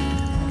boogie.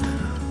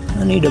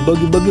 I need a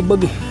boogie, boogie,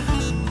 boogie.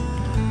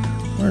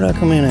 Where'd I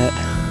come in at?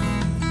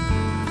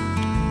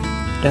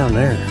 Down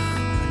there.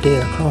 I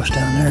did, I crossed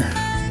down there.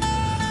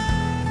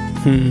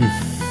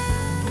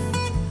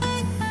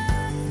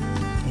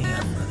 Yeah,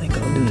 I think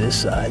I'll do this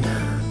side.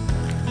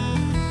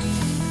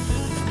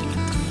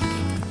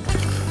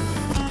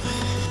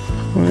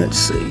 Let's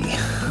see.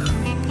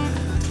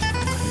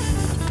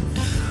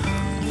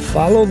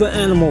 Follow the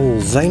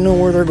animals. They know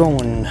where they're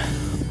going.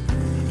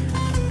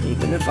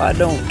 Even if I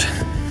don't.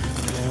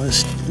 Well,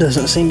 this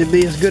doesn't seem to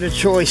be as good a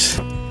choice.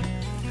 Oh,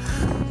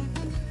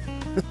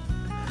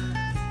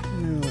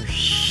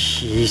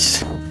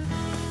 jeez.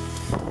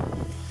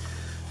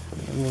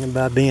 I mean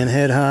about being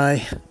head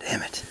high.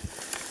 Damn it.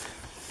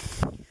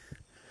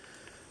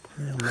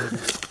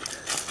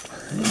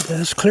 It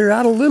does clear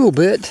out a little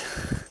bit.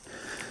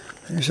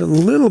 There's a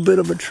little bit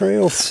of a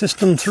trail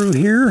system through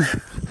here.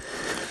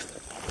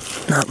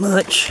 Not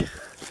much.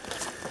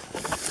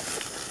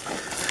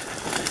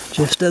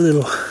 Just a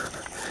little.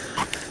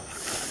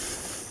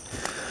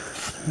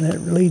 And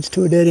that leads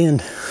to a dead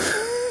end.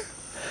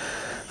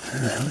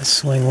 Alright, let's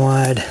swing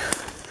wide.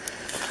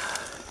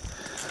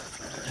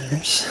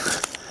 There's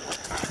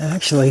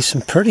actually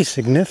some pretty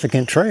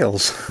significant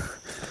trails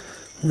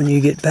when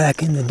you get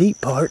back in the deep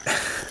part.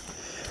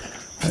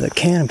 The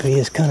canopy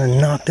has kind of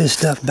knocked this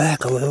stuff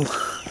back a little.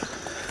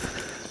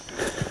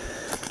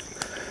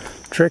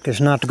 Trick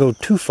is not to go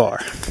too far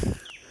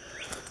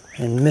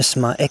and miss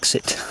my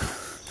exit.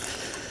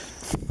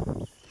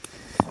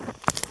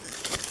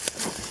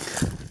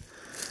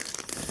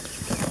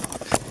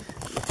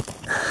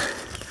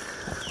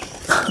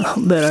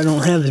 I'll bet I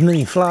don't have as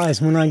many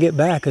flies when I get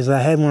back as I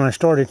had when I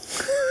started.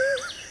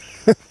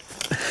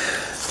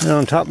 They're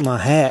on top of my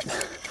hat.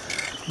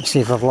 Let's see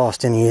if I've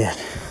lost any yet.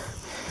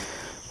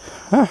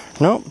 Huh,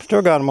 nope,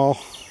 still got them all.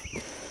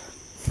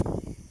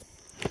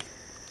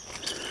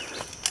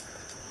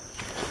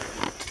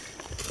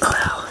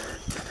 Wow.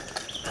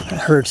 I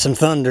heard some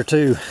thunder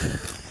too.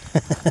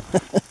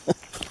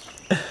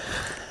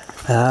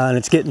 And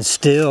it's getting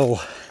still.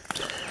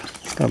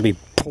 It's gonna be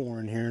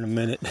pouring here in a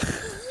minute.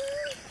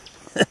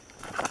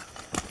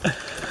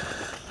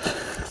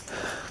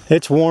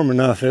 It's warm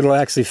enough, it'll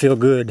actually feel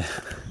good.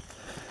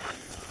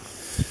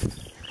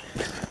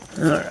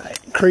 Alright,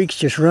 creek's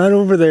just right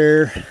over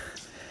there.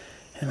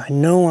 And I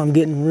know I'm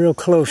getting real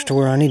close to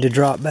where I need to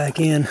drop back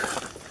in.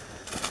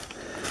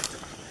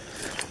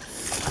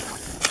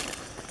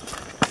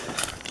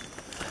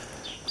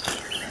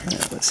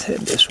 Now let's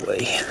head this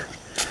way.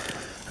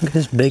 Look at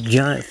this big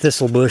giant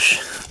thistle bush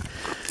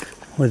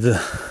with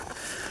the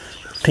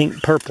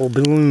pink purple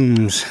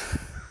blooms.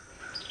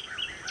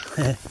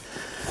 I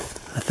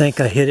think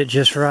I hit it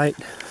just right.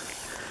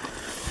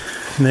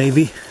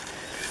 Maybe.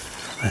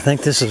 I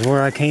think this is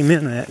where I came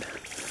in at.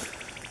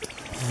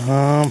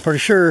 I'm pretty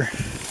sure.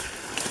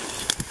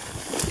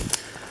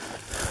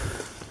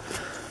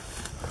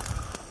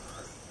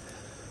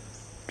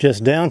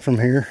 Just down from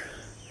here.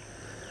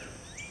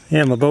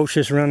 Yeah, my boat's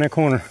just around that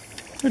corner.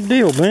 Good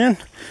deal, Ben.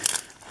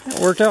 That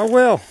worked out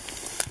well.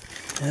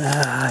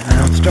 Now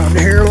I'm starting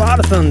to hear a lot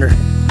of thunder.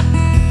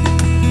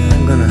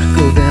 I'm gonna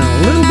go down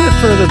a little bit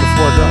further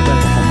before I drop back.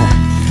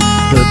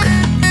 Look,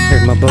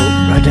 there's my boat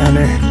right down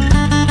there.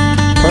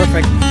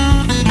 Perfect.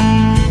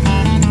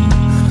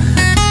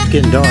 It's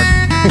getting dark.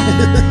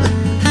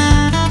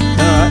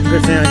 Alright,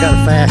 good thing I got a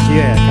fast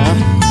yak, huh?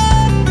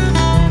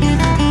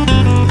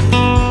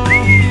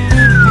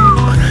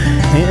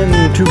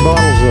 And 2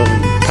 bottles of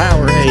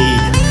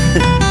Powerade.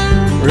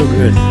 Real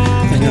good. I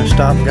think I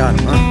stopped and got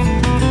them, huh?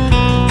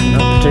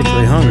 Not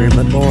particularly hungry,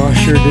 but boy, I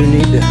sure do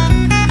need to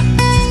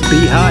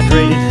be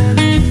hydrated.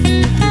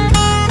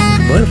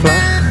 butterfly.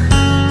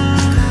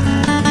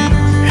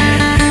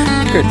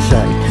 Good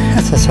sight.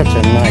 That's such a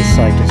nice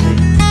sight to see.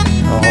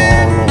 Oh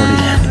lordy,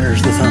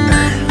 there's the thunder.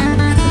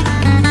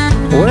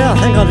 Well,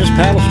 I think I'll just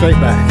paddle straight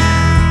back.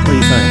 What do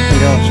you think?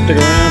 Think I'll stick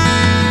around?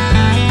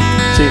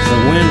 See if the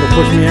wind will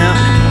push me out.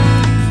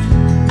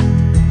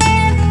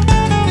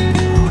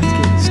 Oh, it's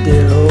getting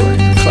still.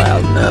 It's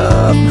clouding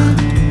up.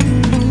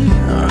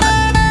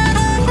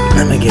 Alright,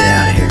 let me get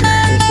out of here.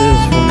 This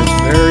is when it's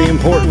very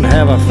important to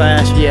have a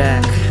fast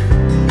yak.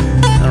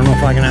 I don't know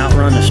if I can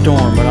outrun the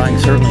storm, but I can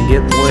certainly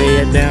get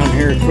way down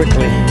here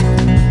quickly.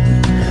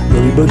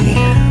 Boogie boogie.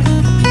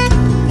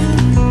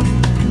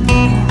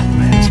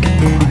 Man, it's getting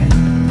quiet.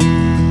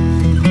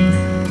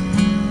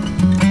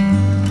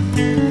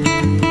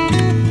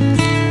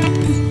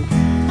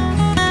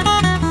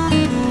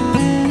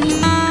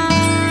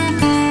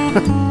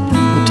 I'm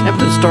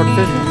tempted to start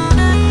fishing.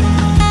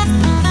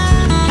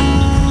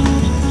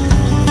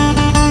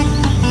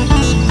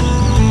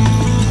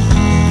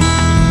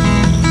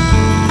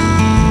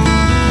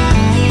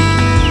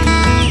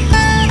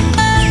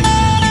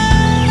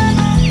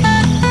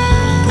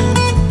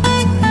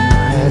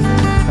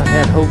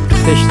 Hope to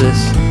fish this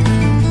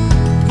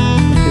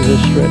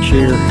stretch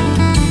here.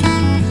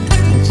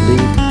 It's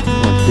deep,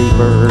 much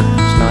deeper,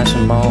 it's nice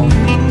and long,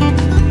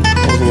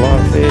 holds a lot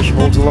of fish,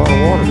 holds a lot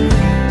of water.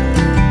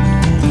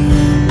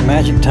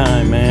 Magic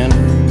time, man.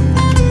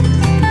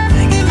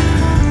 Dang it.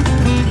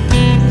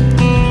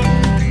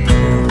 I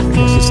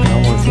guess it's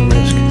not worth the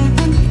risk.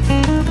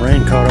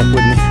 Rain caught up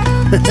with me.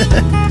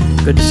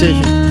 Good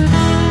decision.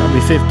 I'll be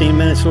 15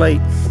 minutes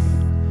late.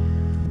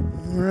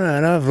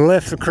 Alright, I've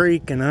left the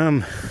creek and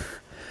I'm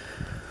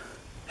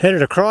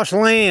headed across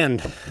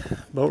land.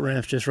 Boat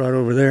ramp's just right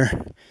over there.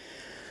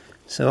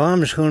 So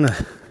I'm just gonna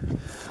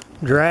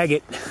drag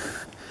it.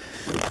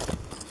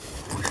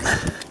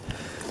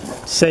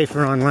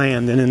 Safer on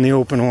land than in the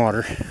open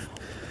water.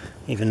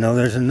 Even though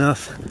there's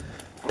enough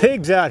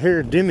pigs out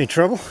here to do me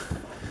trouble.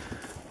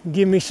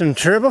 Give me some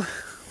trouble.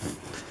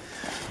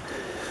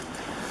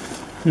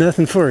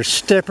 Nothing for a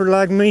stepper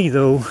like me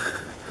though.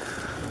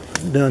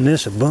 I've done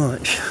this a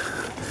bunch.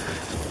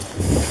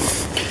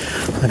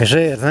 Like I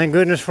said, thank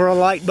goodness for a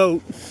light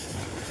boat.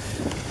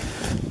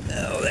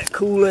 Oh, that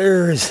cool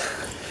air is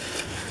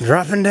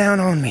dropping down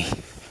on me.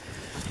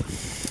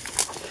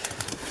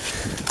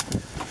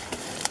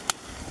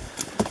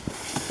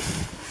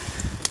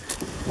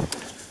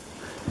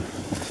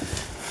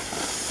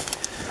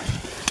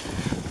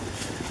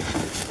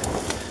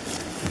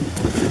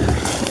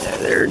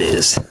 There it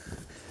is.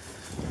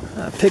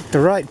 I picked the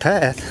right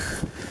path.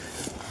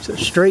 It's a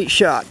straight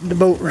shot to the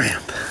boat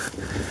ramp.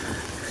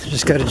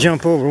 Just got to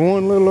jump over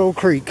one little old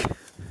creek.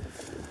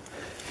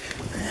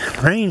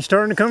 Rain's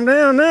starting to come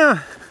down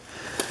now.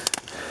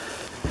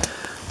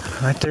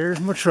 Right there's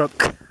my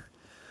truck.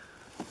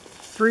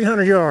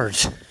 300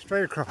 yards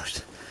straight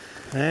across.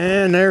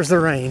 And there's the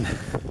rain.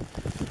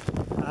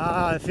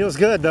 Ah, it feels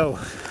good though.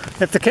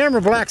 If the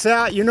camera blacks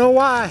out, you know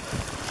why. I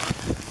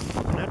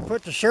have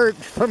to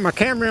put my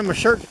camera in my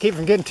shirt to keep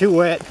from getting too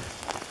wet.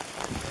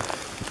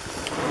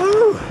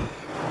 Woo.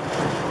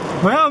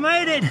 Well,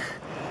 made it.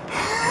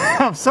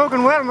 I'm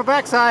soaking wet on the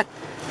backside.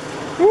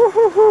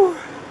 Woo-hoo-hoo.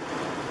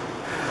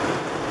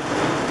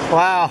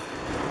 Wow.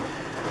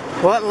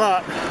 What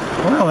luck.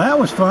 Well, that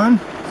was fun.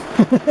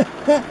 It's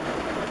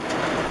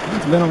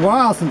been a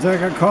while since I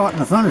got caught in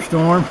a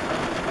thunderstorm.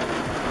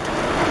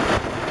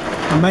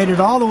 I made it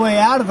all the way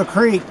out of the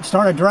creek,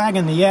 started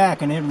dragging the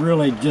yak, and it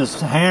really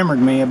just hammered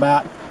me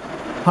about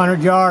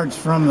 100 yards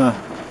from the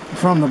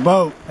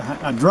boat.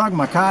 I dragged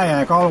my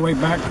kayak all the way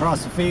back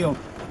across the field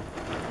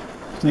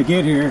to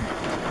get here.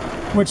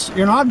 Which,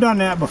 you know, I've done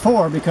that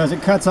before because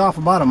it cuts off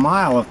about a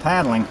mile of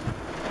paddling.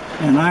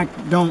 And I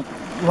don't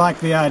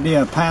like the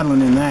idea of paddling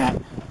in that.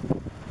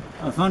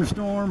 A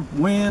thunderstorm,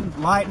 wind,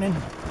 lightning,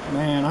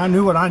 man, I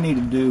knew what I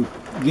needed to do.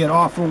 Get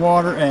off the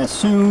water as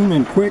soon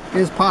and quick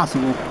as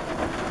possible.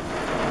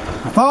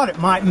 I thought it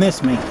might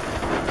miss me.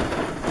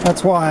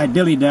 That's why I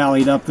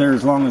dilly-dallied up there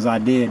as long as I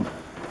did.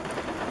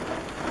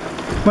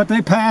 But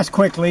they passed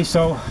quickly,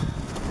 so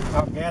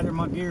I'll gather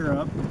my gear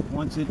up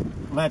once it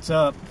lets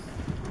up.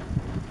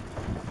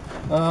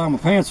 My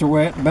pants are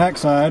wet,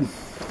 backside.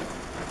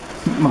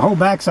 My whole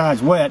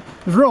backside's wet.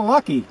 I was real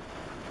lucky.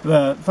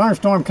 The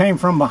thunderstorm came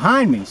from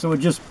behind me, so it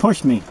just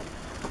pushed me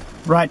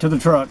right to the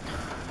truck.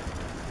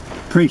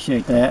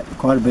 Appreciate that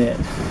quite a bit.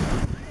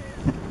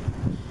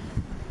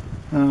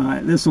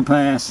 Alright, this will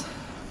pass.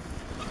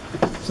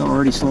 It's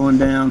already slowing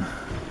down.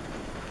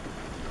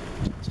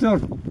 Still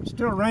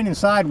raining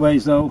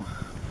sideways though.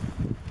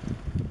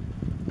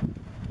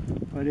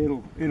 But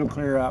it'll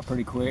clear out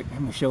pretty quick.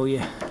 Let me show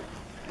you.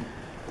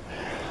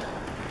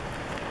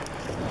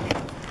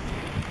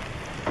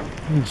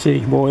 You can see,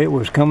 boy, it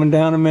was coming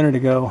down a minute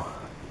ago.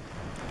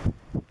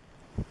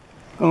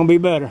 Gonna be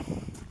better.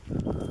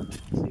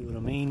 See what I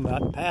mean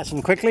about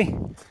passing quickly?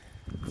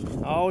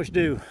 I always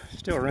do.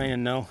 Still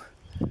raining though.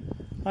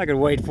 I could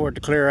wait for it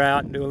to clear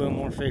out and do a little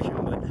more fishing,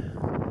 but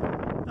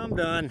I'm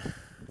done.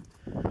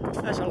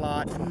 That's a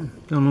lot.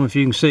 Don't know if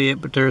you can see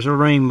it, but there's a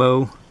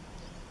rainbow.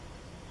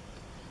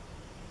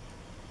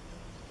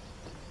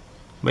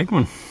 Big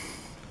one.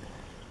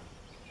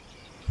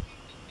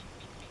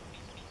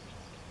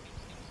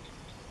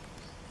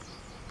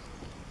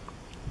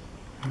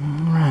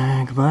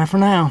 Alright, goodbye for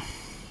now.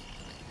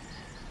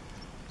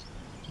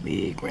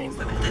 Big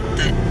rainbow.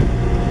 That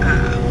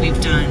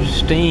we've done.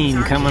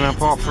 Steam coming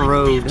up off the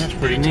road. That's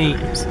pretty neat.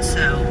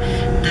 So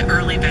the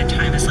early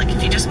bedtime is like,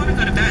 if you just want to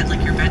go to bed,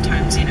 like your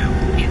bedtime's, you know,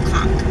 8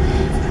 o'clock.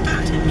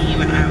 That to me,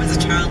 when I was a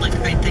child, like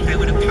I think I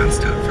would have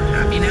passed out from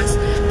happiness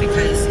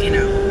because, you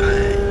know,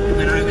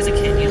 when I was a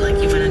kid, you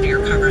went under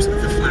your covers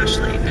with a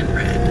flashlight and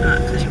read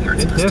because you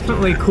weren't supposed to. It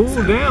definitely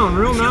cooled down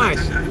real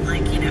nice. Like I'm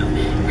like, you know,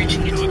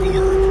 reaching into the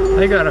world.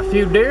 They got a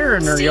few deer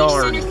in their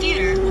yard. Center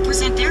Theater will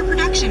present their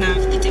production of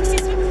The Dixie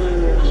Swing Club,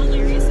 a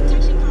hilarious and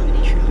touching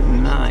comedy.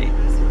 Night.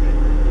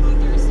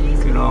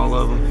 Look at all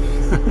of them.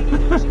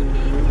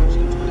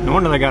 No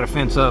wonder they got a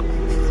fence up.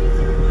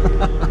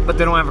 But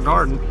they don't have a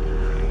garden.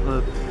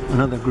 Look,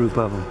 another group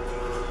of them.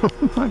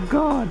 Oh my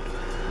God.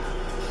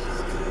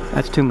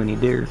 That's too many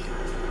deer.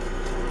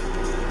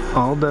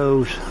 All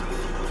does.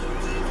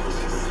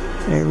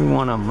 Every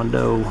one of them a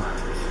doe.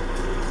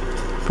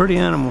 Pretty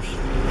animals.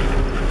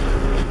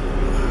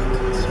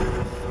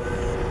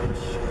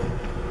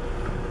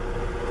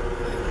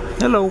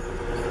 Hello.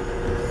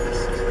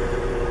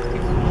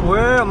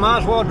 Well, might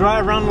as well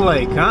drive around the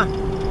lake, huh?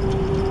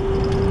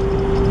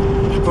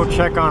 Let's go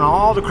check on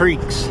all the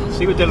creeks,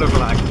 see what they look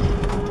like.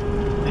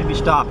 Maybe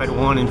stop at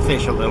one and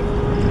fish a little.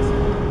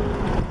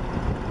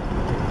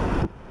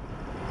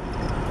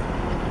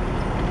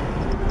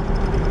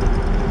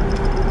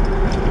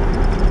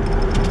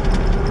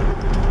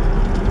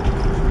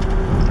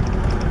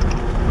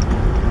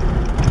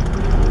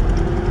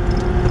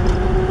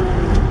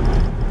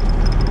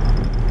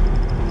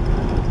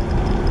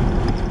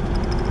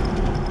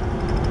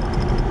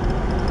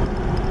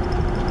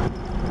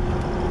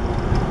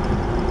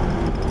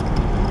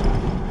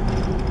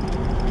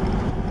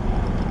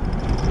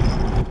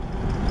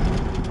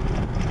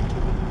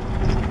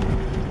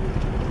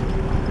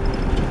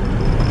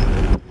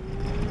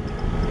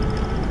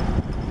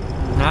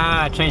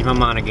 I changed my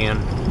mind again.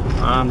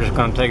 I'm just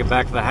going to take it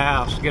back to the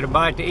house, get a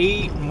bite to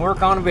eat, and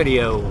work on a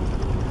video.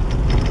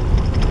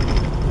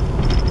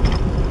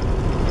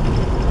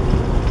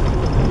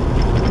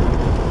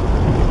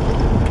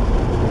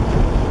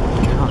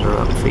 Cows are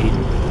up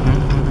feeding.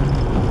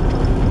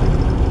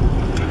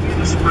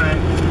 To spread,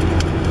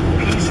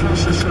 peaceful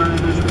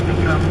societies will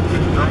become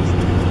engulfed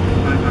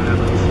by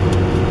violence,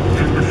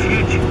 and the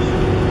futures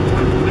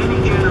of many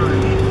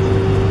generations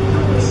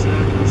will be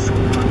sadly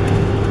squandered.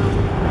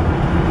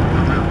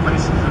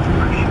 Places of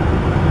worship.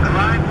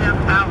 Drive them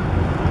out.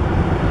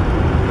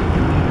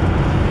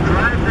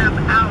 Drive them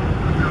out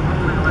of the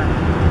Holy Land.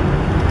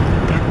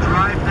 And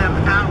drive them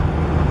out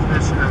of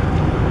this earth.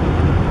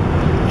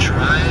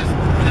 Drive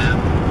them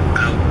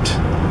out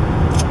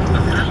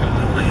of your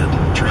Holy Land.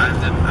 Drive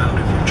them out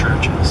of your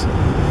churches.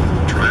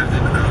 Drive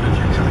them out of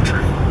your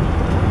country.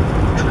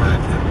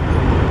 Drive them.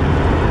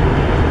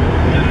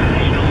 The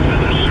National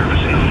Weather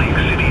Service in Lake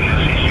City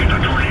has issued a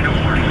tornado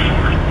warning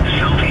for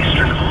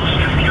southeastern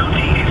Austin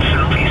County.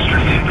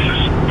 Southeastern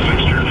Texas,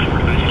 western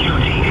Fort Bend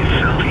County in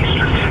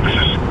southeastern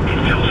Texas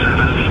until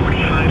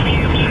 7:45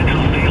 p.m.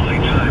 Central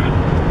Daylight Time.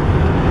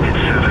 At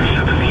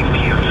 7:17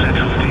 p.m.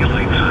 Central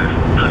Daylight Time,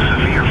 a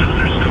severe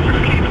thunderstorm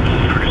capable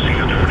of producing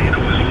a tornado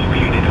was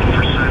located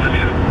over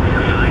Simonton,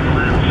 9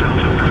 miles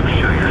south of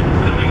Brookshire,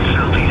 moving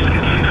southeast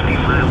at 50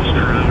 miles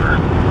per hour.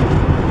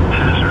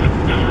 Hazard: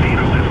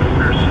 tornado and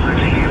water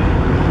size hail.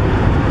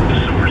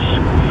 Source: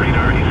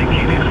 radar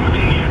indicated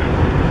rotation.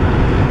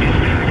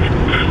 Impact: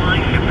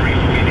 flying debris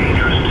will be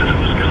dangerous to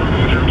those caught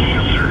without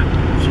shelter.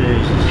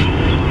 Jesus.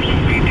 Homes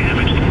will be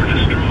damaged or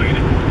destroyed.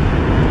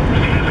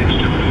 Damage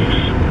to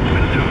roofs,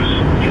 windows,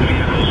 and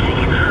vehicles will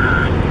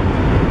occur.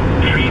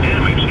 Tree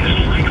damage is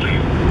likely.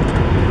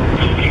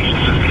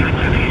 Locations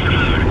affected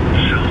include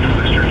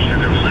southwestern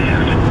Sugar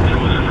Land,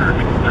 Rosenberg,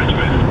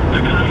 Richmond,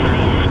 Pecan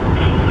Grove,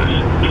 Wallace,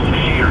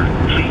 Blackshear,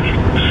 Leek,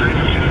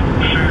 Simonton,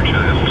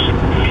 Fairchilds,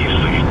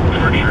 Beasley,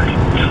 Orchard,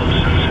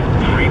 Thompsons,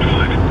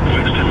 Greenwood,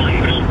 Winston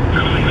Lakes,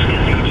 Cummings,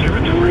 and New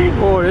Territory.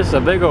 Boy, this is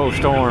a big old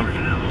storm.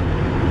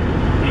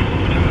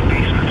 Move to a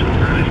basement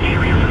or an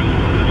interior room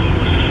on the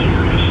lowest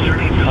floor of a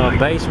sturdy building. A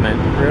basement?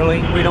 Really?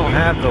 We don't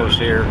have those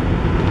here.